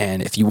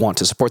 And if you want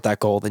to support that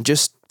goal, then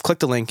just click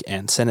the link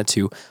and send it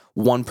to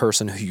one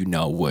person who you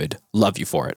know would love you for it.